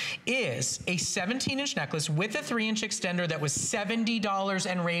pendant, is a 17-inch necklace with a 3-inch extender that was $70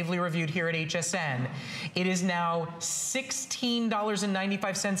 and ravely reviewed here at HSN. It is now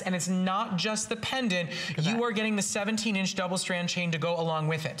 $16.95, and it's not just the pendant. You are getting the 17-inch double strand chain to go along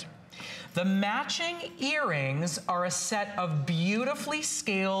with it. The matching earrings are a set of beautifully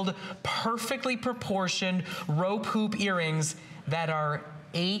scaled, perfectly proportioned rope hoop earrings that are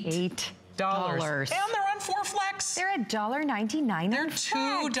 $8. And they're on 4Flex. They're $1.99. They're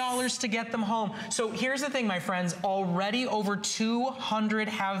 $2 to get them home. So here's the thing, my friends. Already over 200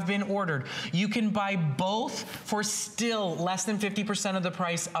 have been ordered. You can buy both for still less than 50% of the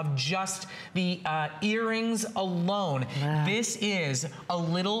price of just the earrings alone. Wow. This is a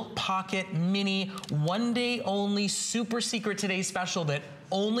little pocket mini, one day only, super secret today's special that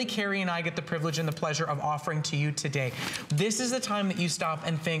only Carrie and I get the privilege and the pleasure of offering to you today. This is the time that you stop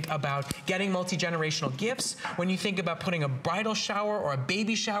and think about getting multi-generational gifts. When you think about putting a bridal shower or a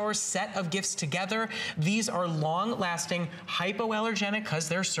baby shower set of gifts together, these are long-lasting, hypoallergenic, because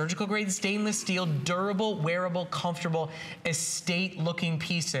they're surgical-grade stainless steel, durable, wearable, comfortable, estate-looking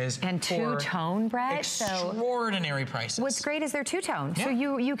pieces. And two-tone, Brett. Extraordinary prices. What's great is they're two-tone. Yeah. So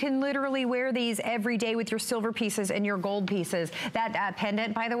you can literally wear these every day with your silver pieces and your gold pieces. That pendant,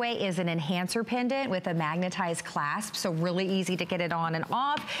 by the way, is an enhancer pendant with a magnetized clasp, so really easy to get it on and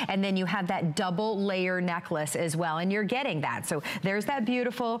off. And then you have that double layer necklace as well, and you're getting that. So there's that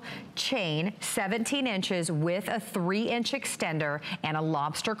beautiful chain, 17 inches with a 3-inch extender and a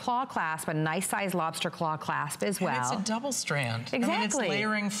lobster claw clasp, a nice size lobster claw clasp as well. And it's a double strand. Exactly. I mean, it's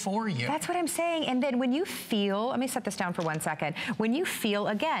layering for you. That's what I'm saying. And then when you feel, let me set this down for 1 second. When you feel,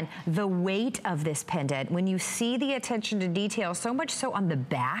 again, the weight of this pendant, when you see the attention to detail, so much so on the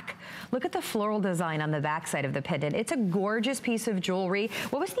back. Look at the floral design on the back side of the pendant. It's a gorgeous piece of jewelry.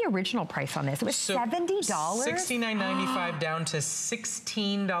 What was the original price on this? It was $70? $69.95 down to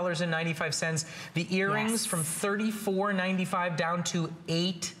 $16.95. The earrings from $34.95 down to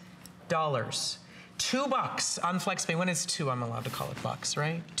 $8. $2 on FlexPay. When it's $2, I'm allowed to call it bucks,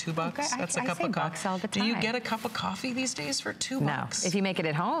 right? $2. Okay, that's a cup of coffee. All the time. Do you get a cup of coffee these days for $2? No, if you make it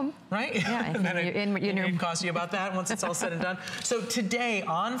at home. Right? Yeah, and then it costs you about that once it's all said and done. So today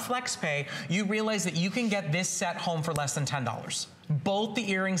on FlexPay, you realize that you can get this set home for less than $10. Both the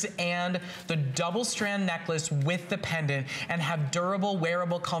earrings and the double strand necklace with the pendant, and have durable,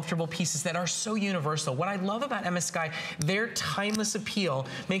 wearable, comfortable pieces that are so universal. What I love about Emma Sky, their timeless appeal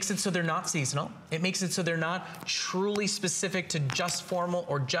makes it so they're not seasonal. It makes it so they're not truly specific to just formal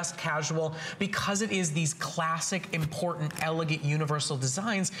or just casual. Because it is these classic, important, elegant, universal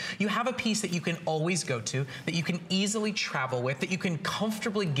designs, you have a piece that you can always go to, that you can easily travel with, that you can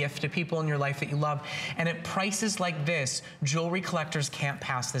comfortably gift to people in your life that you love. And at prices like this, jewelry collectors can't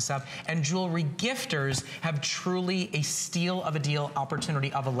pass this up, and jewelry gifters have truly a steal of a deal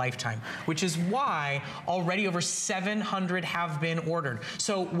opportunity of a lifetime, which is why already over 700 have been ordered.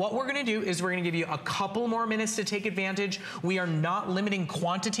 So what we're gonna do is we're gonna give you a couple more minutes to take advantage. We are not limiting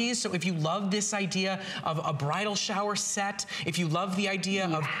quantities, so if you love this idea of a bridal shower set, if you love the idea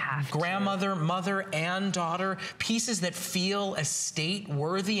of grandmother, mother, and daughter, pieces that feel estate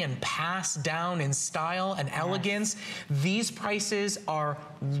worthy and passed down in style and elegance, these prices are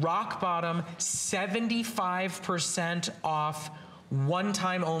rock bottom, 75% off,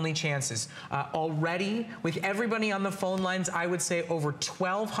 one-time only chances. Already, with everybody on the phone lines, I would say over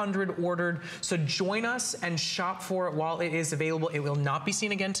 1,200 ordered. So join us and shop for it while it is available. It will not be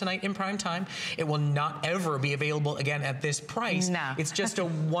seen again tonight in prime time. It will not ever be available again at this price. No. It's just a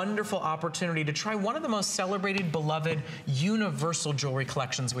wonderful opportunity to try one of the most celebrated, beloved, universal jewelry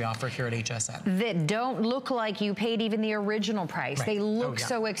collections we offer here at HSN. That don't look like you paid even the original price. Right. They look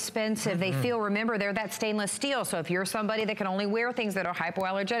so expensive. They feel, remember, they're that stainless steel. So if you're somebody that can only wear things that are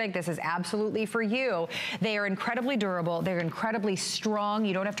hypoallergenic, this is absolutely for you. They are incredibly durable. They're incredibly strong.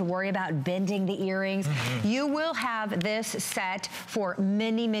 You don't have to worry about bending the earrings. You will have this set for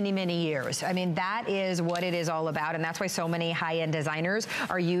many, many, many years. I mean, that is what it is all about, and that's why so many high-end designers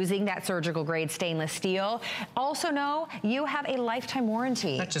are using that surgical grade stainless steel. Also know you have a lifetime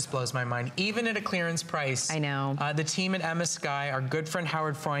warranty. That just blows my mind. Even at a clearance price, I know. The team at Emma Sky, our good friend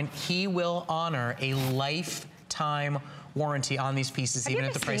Howard Freund, he will honor a lifetime warranty on these pieces, even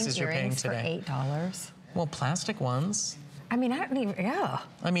at the prices you're paying today. For $8? Well, plastic ones. I mean, I don't even,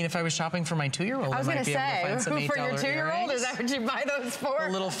 I mean, if I was shopping for my 2-year-old, I might be able to find some $8 for your 2-year-old, is that what you buy those for? A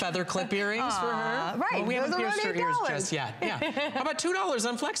little feather clip earrings for her. Right, well, we haven't pierced her ears just yet. Yeah. How about $2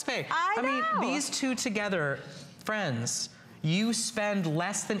 on FlexPay? I mean, these two together, friends, you spend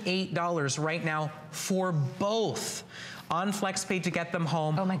less than $8 right now for both on FlexPay to get them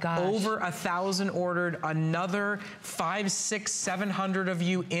home. Oh my gosh. Over 1,000 ordered, another 500, 600, 700 of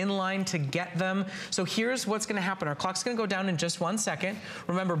you in line to get them. So here's what's gonna happen. Our clock's gonna go down in just 1 second.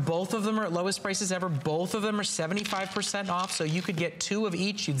 Remember, both of them are at lowest prices ever. Both of them are 75% off, so you could get 2 of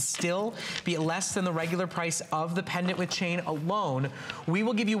each. You'd still be at less than the regular price of the pendant with chain alone. We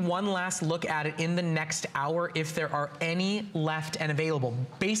will give you one last look at it in the next hour if there are any left and available.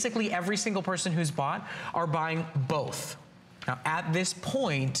 Basically, every single person who's bought are buying both. Now, at this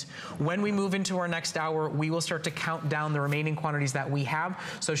point, when we move into our next hour, we will start to count down the remaining quantities that we have.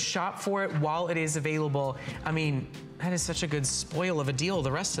 So shop for it while it is available. I mean, that is such a good spoil of a deal.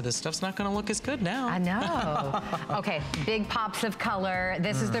 The rest of this stuff's not gonna look as good now. I know. Okay, big pops of color.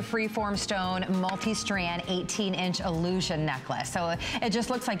 This is the Freeform Stone multi-strand 18-inch illusion necklace. So it just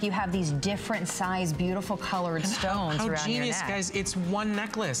looks like you have these different size, beautiful colored stones around your neck. How genius, guys. It's one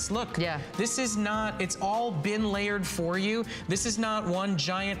necklace. Look, this is not, it's all been layered for you. This is not one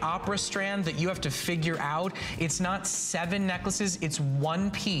giant opera strand that you have to figure out. It's not 7 necklaces, it's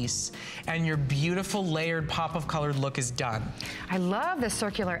one piece. And your beautiful layered pop of colored look is done. I love the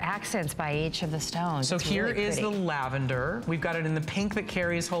circular accents by each of the stones. So here is the lavender. We've got it in the pink that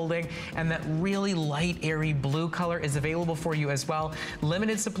Carrie is holding, and that really light, airy blue color is available for you as well.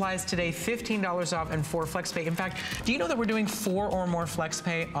 Limited supplies today, $15 off and 4 FlexPay. In fact, do you know that we're doing 4 or more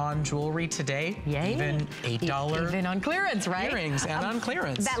FlexPay on jewelry today? Yay. Even $8. Even on clearance, right? Earrings and on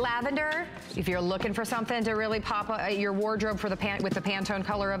clearance. That lavender, if you're looking for something to really pop your wardrobe for the with the Pantone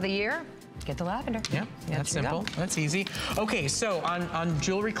color of the year, get the lavender. Yeah, that's simple. That's easy. Okay, so on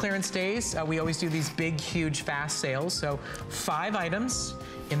jewelry clearance days, we always do these big, huge, fast sales. So 5 items,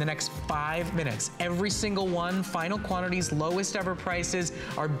 in the next 5 minutes. Every single one, final quantities, lowest ever prices,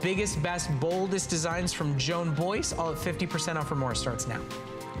 our biggest, best, boldest designs from Joan Boyce, all at 50% off or more, starts now.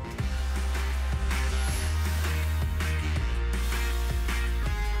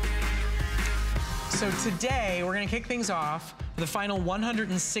 So today, we're gonna kick things off. For the final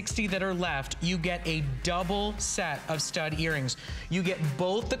 160 that are left, you get a double set of stud earrings. You get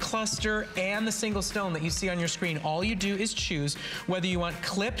both the cluster and the single stone that you see on your screen. All you do is choose whether you want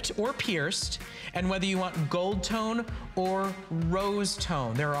clipped or pierced, and whether you want gold tone or rose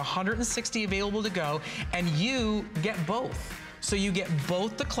tone. There are 160 available to go, and you get both. So you get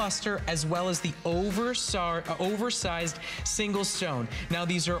both the cluster as well as the oversized single stone. Now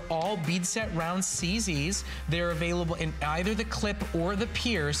these are all bead set round CZs. They're available in either the clip or the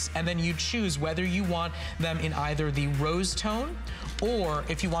pierce, and then you choose whether you want them in either the rose tone or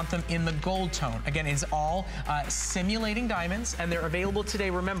if you want them in the gold tone. Again, it's all simulating diamonds, and they're available today.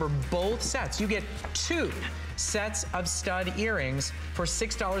 Remember, both sets, you get 2 sets of stud earrings for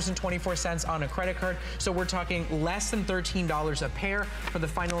 $6.24 on a credit card. So we're talking less than $13 a pair for the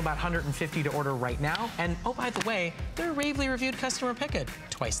final about 150 to order right now. And oh, by the way, they're ravely reviewed customer pick it.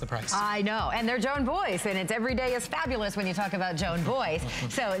 Twice the price. I know, and they're Joan Boyce, and it's every day is fabulous when you talk about Joan Boyce.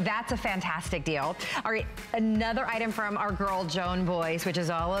 So that's a fantastic deal. All right, another item from our girl Joan Boyce, which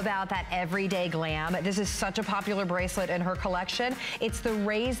is all about that everyday glam. This is such a popular bracelet in her collection. It's the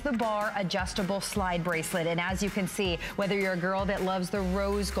Raise the Bar adjustable slide bracelet, and as you can see, whether you're a girl that loves the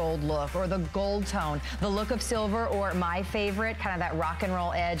rose gold look or the gold tone, the look of silver, or my favorite, kind of that rock and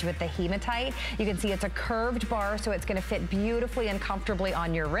roll edge with the hematite, you can see it's a curved bar, so it's gonna fit beautifully and comfortably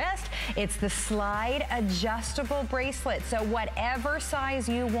on your wrist. It's the slide adjustable bracelet, so whatever size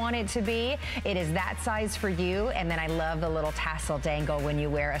you want it to be, it is that size for you. And then I love the little tassel dangle when you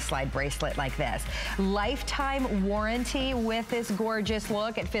wear a slide bracelet like this. Lifetime warranty with this gorgeous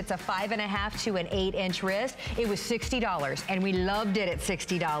look. It fits a 5.5 to an 8-inch wrist. It was $60, and we loved it at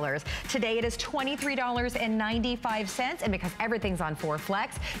 $60. Today it is $23.95, and because everything's on 4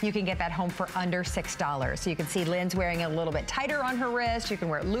 Flex, you can get that home for under $6. So you can see Lynn's wearing it a little bit tighter on her wrist. You can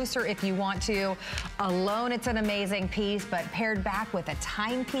wear it looser if you want to. Alone, it's an amazing piece, but paired back with a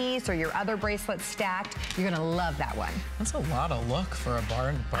timepiece or your other bracelets stacked, you're gonna love that one. That's a lot of look for a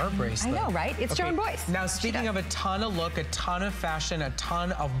bar bracelet. I know, right? It's okay. Joan Boyce. Now, speaking of a ton of look, a ton of fashion, a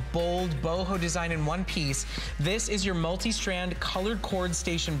ton of bold boho design in one piece, this is your multi-strand colored cord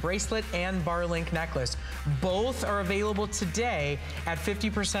station bracelet and bar link necklace. Both are available today at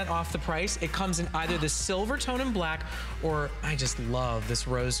 50% off the price. It comes in either the silver tone and black, or I just love this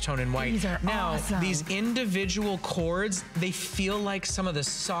rose tone and white. These are awesome. These individual cords, they feel like some of the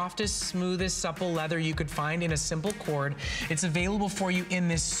softest, smoothest, supple leather you could find in a simple cord. It's available for you in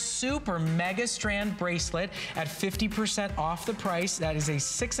this super mega strand bracelet at 50% off the price. That is a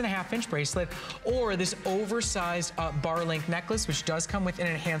 6.5-inch bracelet, or this oversized bar link necklace, which does come with an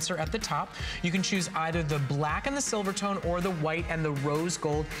enhancer at the top. You can choose either the black and the silver tone or the white and the rose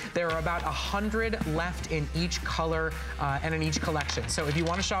gold. There are about 100 left in each color and in each collection. So if you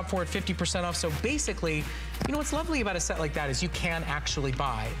want to shop for it, 50% off. So basically, you know what's lovely about a set like that is you can actually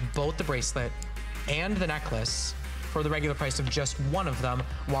buy both the bracelet and the necklace for the regular price of just one of them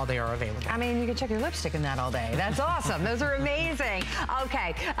while they are available. I mean, you can check your lipstick in that all day. That's awesome. Those are amazing.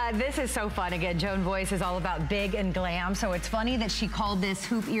 Okay, this is so fun. Again, Joan Boyce is all about big and glam, so it's funny that she called this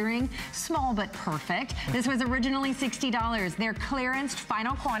hoop earring small but perfect. This was originally $60. They're clearanced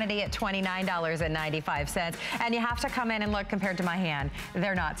final quantity at $29.95, and you have to come in and look compared to my hand.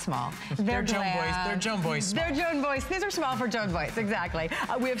 They're not small. They're Joan Boyce. They're Joan Boyce small. They're Joan Boyce. These are small for Joan Boyce, exactly.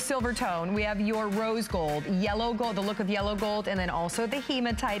 We have silver tone. We have your rose gold, yellow gold, the look of yellow gold, and then also the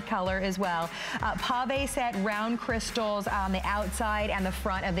hematite color as well. Pave set round crystals on the outside and the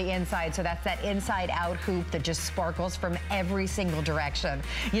front of the inside, so that's that inside out hoop that just sparkles from every single direction.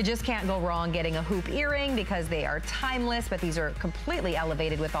 You just can't go wrong getting a hoop earring because they are timeless, but these are completely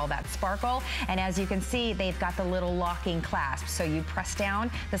elevated with all that sparkle. And as you can see, they've got the little locking clasp, so you press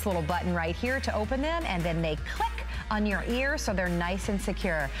down this little button right here to open them, and then they click on your ear, so they're nice and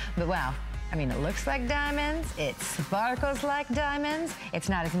secure. But wow, I mean, it looks like diamonds, it sparkles like diamonds, it's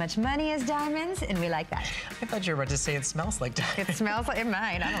not as much money as diamonds, and we like that. I thought you were about to say it smells like diamonds. It smells like, it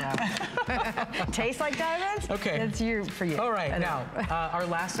might, I don't know. Tastes like diamonds? Okay. That's for you. All right, now, our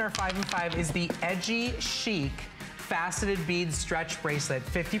last in our 5 and 5 is the Edgy Chic faceted bead stretch bracelet.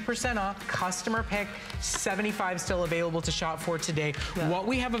 50% off, customer pick, 75 still available to shop for today. Yeah. What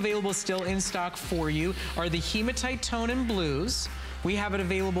we have available still in stock for you are the hematite tone and blues. We have it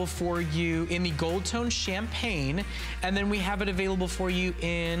available for you in the gold tone champagne, and then we have it available for you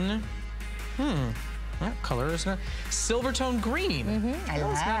in, That color is silver tone green. I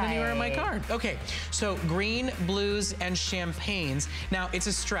like. It's not anywhere in my card. Okay, so green, blues, and champagnes. Now, it's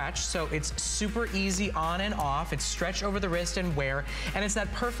a stretch, so it's super easy on and off. It's stretch over the wrist and wear, and it's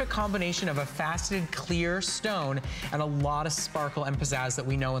that perfect combination of a faceted clear stone and a lot of sparkle and pizzazz that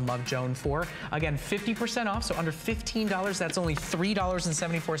we know and love Joan for. Again, 50% off, so under $15. That's only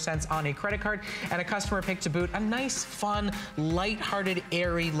 $3.74 on a credit card, and a customer pick to boot. A nice, fun, light-hearted,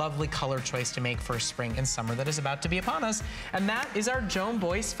 airy, lovely color choice to make for spring and summer that is about to be upon us. And that is our Joan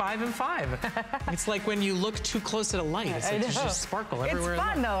Boyce 5 and 5. It's like when you look too close at a light. It's like just sparkle everywhere. It's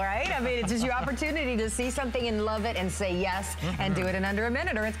fun though, right? I mean, it's just your opportunity to see something and love it and say yes and do it in under a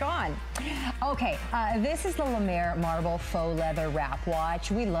minute or it's gone. Okay, this is the La Mer Marble Faux Leather Wrap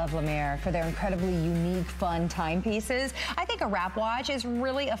Watch. We love La Mer for their incredibly unique, fun timepieces. I think a wrap watch is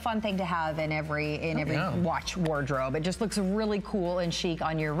really a fun thing to have in every watch wardrobe. It just looks really cool and chic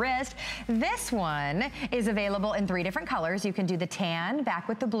on your wrist. This one is available in 3 different colors. You can do the tan back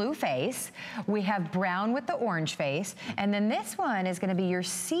with the blue face. We have brown with the orange face. And then this one is gonna be your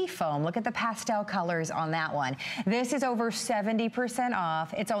sea foam. Look at the pastel colors on that one. This is over 70%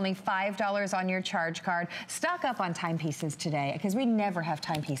 off. It's only $5 on your charge card. Stock up on timepieces today because we never have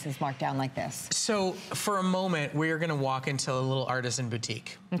timepieces marked down like this. So for a moment, we're gonna walk into a little artisan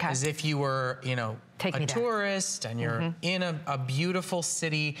boutique. Okay. As if you were, you know, a tourist and you're in a beautiful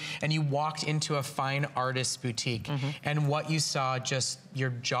city and you walked into a fine artist boutique and what you saw, just your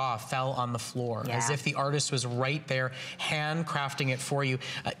jaw fell on the floor as if the artist was right there handcrafting it for you.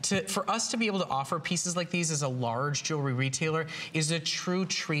 For us to be able to offer pieces like these as a large jewelry retailer is a true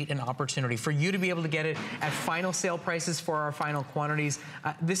treat and opportunity. For you to be able to get it at final sale prices for our final quantities,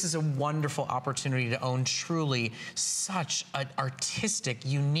 this is a wonderful opportunity to own truly such an artistic,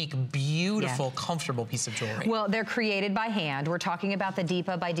 unique, beautiful, comfortable piece of jewelry. Well, they're created by hand. We're talking about the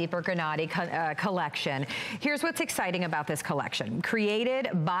Deepa by Deepa Granati collection. Here's what's exciting about this collection. Created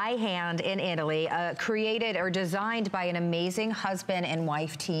by hand in Italy, created or designed by an amazing husband and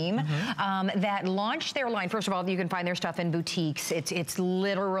wife team that launched their line. First of all, you can find their stuff in boutiques. It's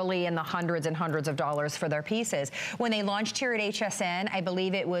literally in the hundreds and hundreds of dollars for their pieces. When they launched here at HSN, I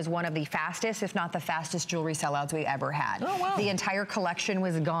believe it was one of the fastest, if not the fastest jewelry sellouts we ever had. Oh, wow. The entire collection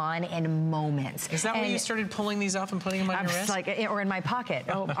was gone in moments. Is that when you started pulling these off and putting them on your wrist? Like, or in my pocket.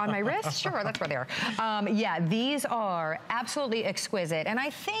 Oh, on my wrist? Sure, that's where they are. Yeah, these are absolutely exquisite. And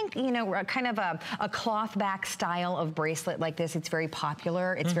I think, you know, kind of a cloth back style of bracelet like this, it's very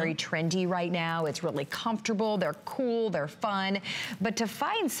popular. It's very trendy right now. It's really comfortable. They're cool. They're fun. But to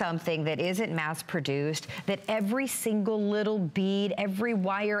find something that isn't mass produced, that every single little bead, every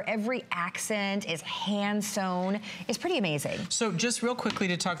wire, every accent is hand sewn, is pretty amazing. So just real quickly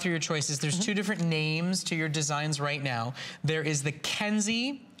to talk through your choices, there's 2 different names to your designs right now. There is the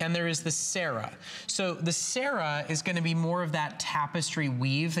Kenzie and there is the Sarah. So the Sarah is gonna be more of that tapestry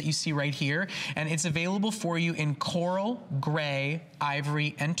weave that you see right here, and it's available for you in coral, gray,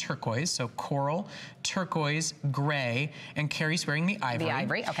 ivory, and turquoise. So coral, turquoise, gray, and Carrie's wearing the ivory. The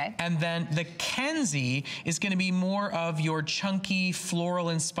ivory, okay. And then the Kenzie is gonna be more of your chunky,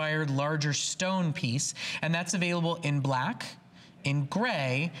 floral-inspired, larger stone piece, and that's available in black, in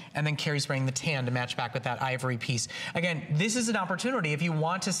gray, and then Carrie's wearing the tan to match back with that ivory piece. Again, this is an opportunity if you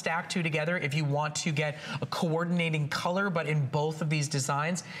want to stack 2 together, if you want to get a coordinating color, but in both of these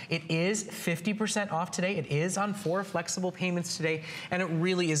designs, it is 50% off today. It is on 4 flexible payments today, and it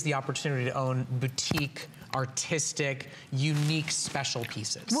really is the opportunity to own boutique, artistic, unique, special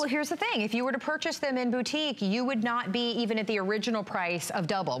pieces. Well, here's the thing. If you were to purchase them in boutique, you would not be even at the original price of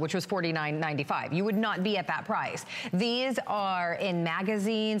double, which was $49.95. You would not be at that price. These are in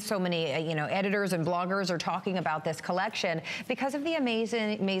magazines. So many, you know, editors and bloggers are talking about this collection because of the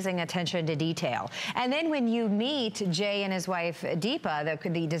amazing attention to detail. And then when you meet Jay and his wife, Deepa,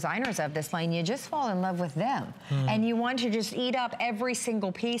 the designers of this line, you just fall in love with them. And you want to just eat up every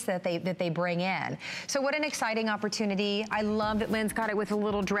single piece that they bring in. So what an exciting opportunity. I love that Lynn's got it with a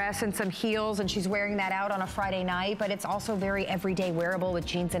little dress and some heels, and she's wearing that out on a Friday night, but it's also very everyday wearable with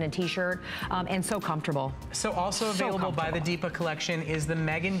jeans and a t-shirt, and so comfortable. So also available by the Deepa collection is the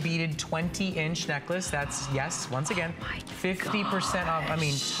Megan beaded 20-inch necklace. That's, yes, once again, 50% off. I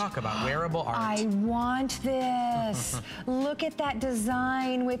mean, talk about wearable art. I want this. Look at that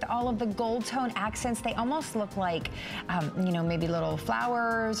design with all of the gold tone accents. They almost look like, you know, maybe little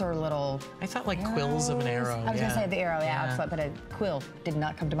flowers or little... I thought like quills of an arrow. I was gonna say the arrow, absolutely, but a quill did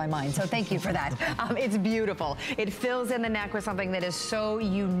not come to my mind, so thank you for that. It's beautiful. It fills in the neck with something that is so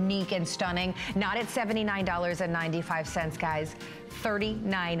unique and stunning. Not at $79.95, guys.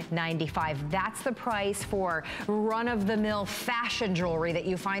 $39.95. That's the price for run-of-the-mill fashion jewelry that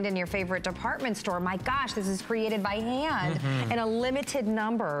you find in your favorite department store. My gosh, this is created by hand in a limited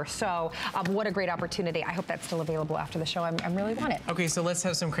number. So what a great opportunity. I hope that's still available after the show. I really want it. Okay, so let's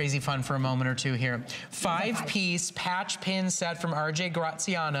have some crazy fun for a moment or two here. 5-piece patch pin set from RJ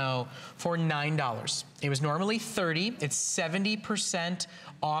Graziano for $9. It was normally $30. It's 70%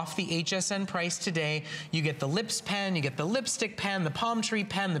 off the HSN price today. You get the lips pen, you get the lipstick pen, the palm tree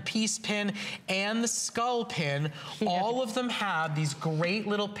pen, the piece pin, and the skull pin. All of them have these great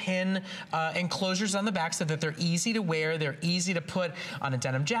little pin enclosures on the back so that they're easy to wear, they're easy to put on a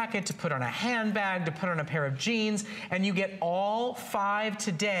denim jacket, to put on a handbag, to put on a pair of jeans, and you get all 5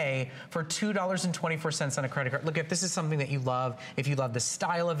 today for $2.24 on a credit card. Look, if this is something that you love, if you love the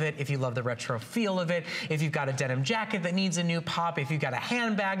style of it, if you love the retro feel of it, if you've got a denim jacket that needs a new pop, if you've got a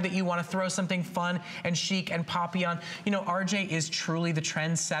handbag that you want to throw something fun and chic and poppy on. You know, RJ is truly the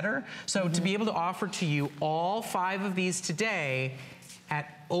trendsetter. So to be able to offer to you all 5 of these today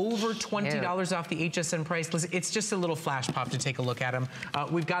at over $20 off the HSN price. Listen, it's just a little flash pop to take a look at them.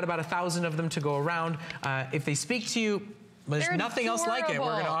 We've got about 1,000 of them to go around. If they speak to you, there's nothing else like it we're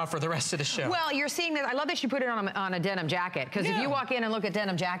going to offer the rest of the show. Well, you're seeing that. I love that you put it on a denim jacket, because if you walk in and look at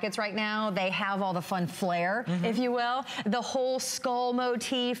denim jackets right now, they have all the fun flair, if you will. The whole skull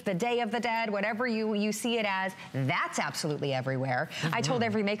motif, the Day of the Dead, whatever you see it as, that's absolutely everywhere. I told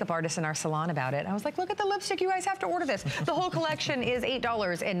every makeup artist in our salon about it. I was like, look at the lipstick, you guys have to order this. The whole collection is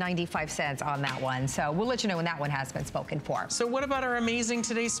 $8.95 on that one. So we'll let you know when that one has been spoken for. So what about our amazing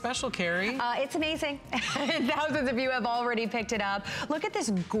today's special, Carrie? It's amazing. Thousands of you have already picked it up. Look at this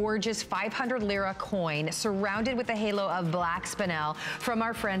gorgeous 500 lira coin surrounded with a halo of black spinel from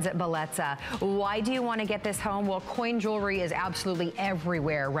our friends at Bellezza. Why do you want to get this home? Well, coin jewelry is absolutely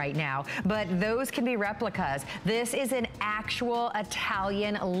everywhere right now, but those can be replicas. This is an actual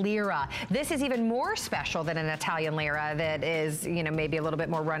Italian lira. This is even more special than an Italian lira that is, you know, maybe a little bit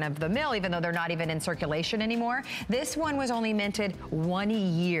more run-of-the-mill, even though they're not even in circulation anymore. This one was only minted 1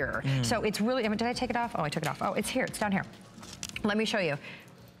 year. So it's really, did I take it off? Oh, I took it off. Oh, it's here. It's down here. Let me show you.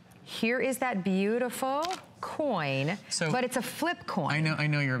 Here is that beautiful coin, but it's a flip coin. I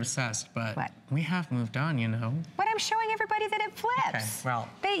know you're obsessed, but we have moved on, you know. But I'm showing everybody that it flips. Okay, well.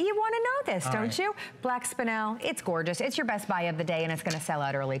 You want to know this, don't you? Black spinel, it's gorgeous. It's your best buy of the day, and it's going to sell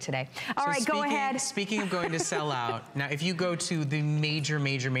out early today. All right, go ahead. Speaking of going to sell out, now if you go to the major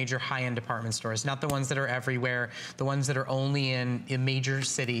high-end department stores, not the ones that are everywhere, the ones that are only in major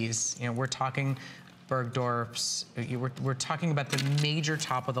cities, you know, we're talking Bergdorf's, we're talking about the major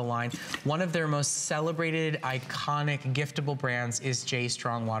top of the line. One of their most celebrated, iconic, giftable brands is J.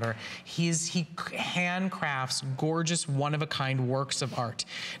 Strongwater. He handcrafts gorgeous, one-of-a-kind works of art.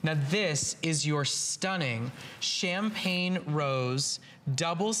 Now this is your stunning champagne rose,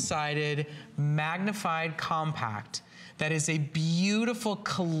 double-sided, magnified compact. That is a beautiful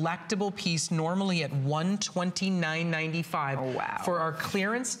collectible piece, normally at $129.95. Oh, wow. For our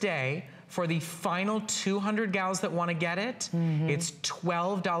clearance day, for the final 200 gals that want to get it, it's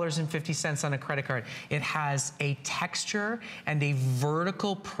 $12.50 on a credit card. It has a texture and a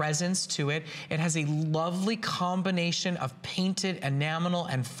vertical presence to it. It has a lovely combination of painted enamel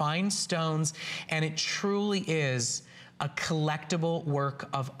and fine stones, and it truly is a collectible work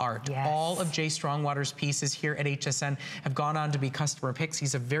of art. Yes. All of J. Strongwater's pieces here at HSN have gone on to be customer picks.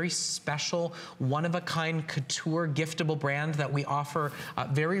 He's a very special, one-of-a-kind couture giftable brand that we offer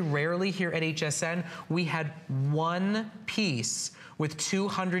very rarely here at HSN. We had one piece with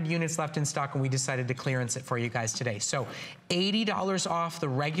 200 units left in stock, and we decided to clearance it for you guys today. So $80 off the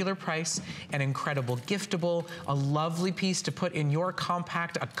regular price, an incredible giftable, a lovely piece to put in your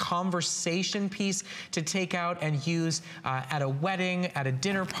compact, a conversation piece to take out and use at a wedding, at a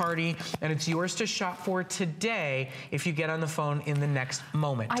dinner party, and it's yours to shop for today if you get on the phone in the next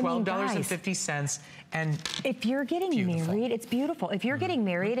moment. $12.50. And if you're getting married, it's beautiful. If you're getting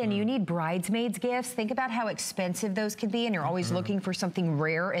married and you need bridesmaids gifts, think about how expensive those can be, and you're always looking for something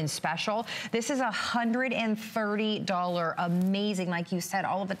rare and special. This is $130, amazing, like you said,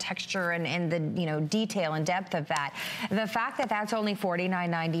 all of the texture and the detail and depth of that. The fact that that's only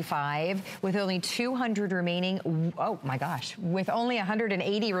 $49.95 with only 200 remaining, oh my gosh, with only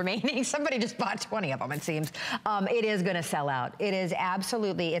 180 remaining, somebody just bought 20 of them, it seems. It is gonna sell out. It is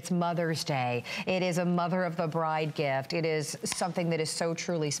absolutely, it's Mother's Day. It is a mother of the bride gift. It is something that is so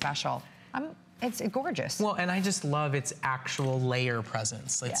truly special. It's gorgeous. Well, and I just love its actual layer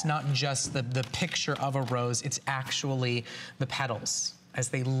presence. It's not just the picture of a rose, it's actually the petals. as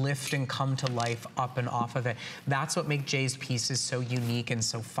they lift and come to life up and off of it. That's what makes Jay's pieces so unique and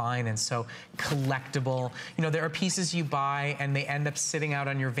so fine and so collectible. You know, there are pieces you buy and they end up sitting out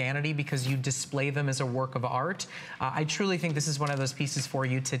on your vanity because you display them as a work of art. I truly think this is one of those pieces for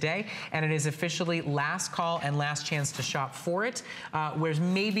you today, and it is officially last call and last chance to shop for it. There's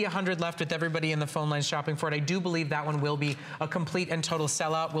maybe 100 left with everybody in the phone line shopping for it. I do believe that one will be a complete and total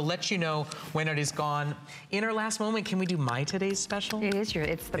sellout. We'll let you know when it is gone. In our last moment, can we do my today's special? It's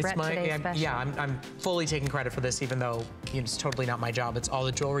the Brett Today special. Yeah, I'm fully taking credit for this, even though it's totally not my job. It's all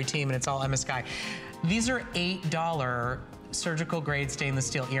the jewelry team and it's all Emma Sky. These are $8 surgical grade stainless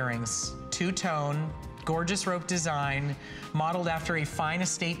steel earrings, two-tone, gorgeous rope design, modeled after a fine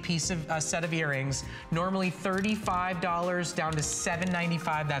estate piece of set of earrings. Normally $35 down to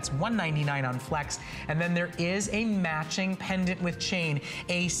 $7.95. That's $1.99 on Flex. And then there is a matching pendant with chain,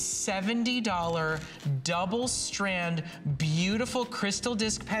 a $70 double strand, beautiful crystal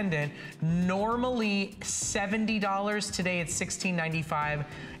disc pendant. Normally $70. Today it's $16.95.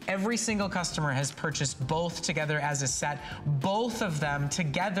 Every single customer has purchased both together as a set. Both of them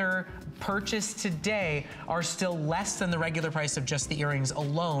together purchased today are still less than the regular price of just the earrings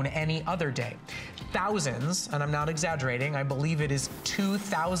alone any other day. Thousands, and I'm not exaggerating, I believe it is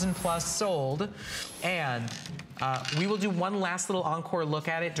 2,000 plus sold. And we will do one last little encore look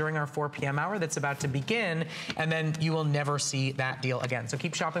at it during our 4 p.m. hour that's about to begin, and then you will never see that deal again. So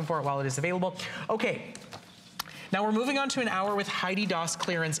keep shopping for it while it is available. Okay. Now we're moving on to an hour with Heidi Daus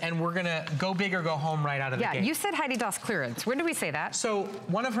clearance, and we're gonna go big or go home right out of the gate. Yeah, you said Heidi Daus clearance. When did we say that? So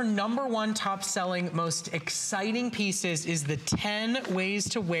one of her #1 top selling, most exciting pieces is the 10 Ways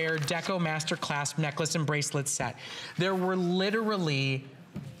to Wear Deco Master Clasp Necklace and Bracelet set. There were literally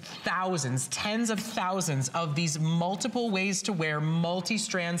thousands, tens of thousands of these multiple ways to wear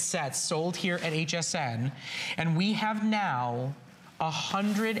multi-strand sets sold here at HSN, and we have now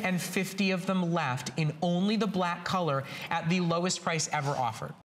 150 of them left in only the black color at the lowest price ever offered.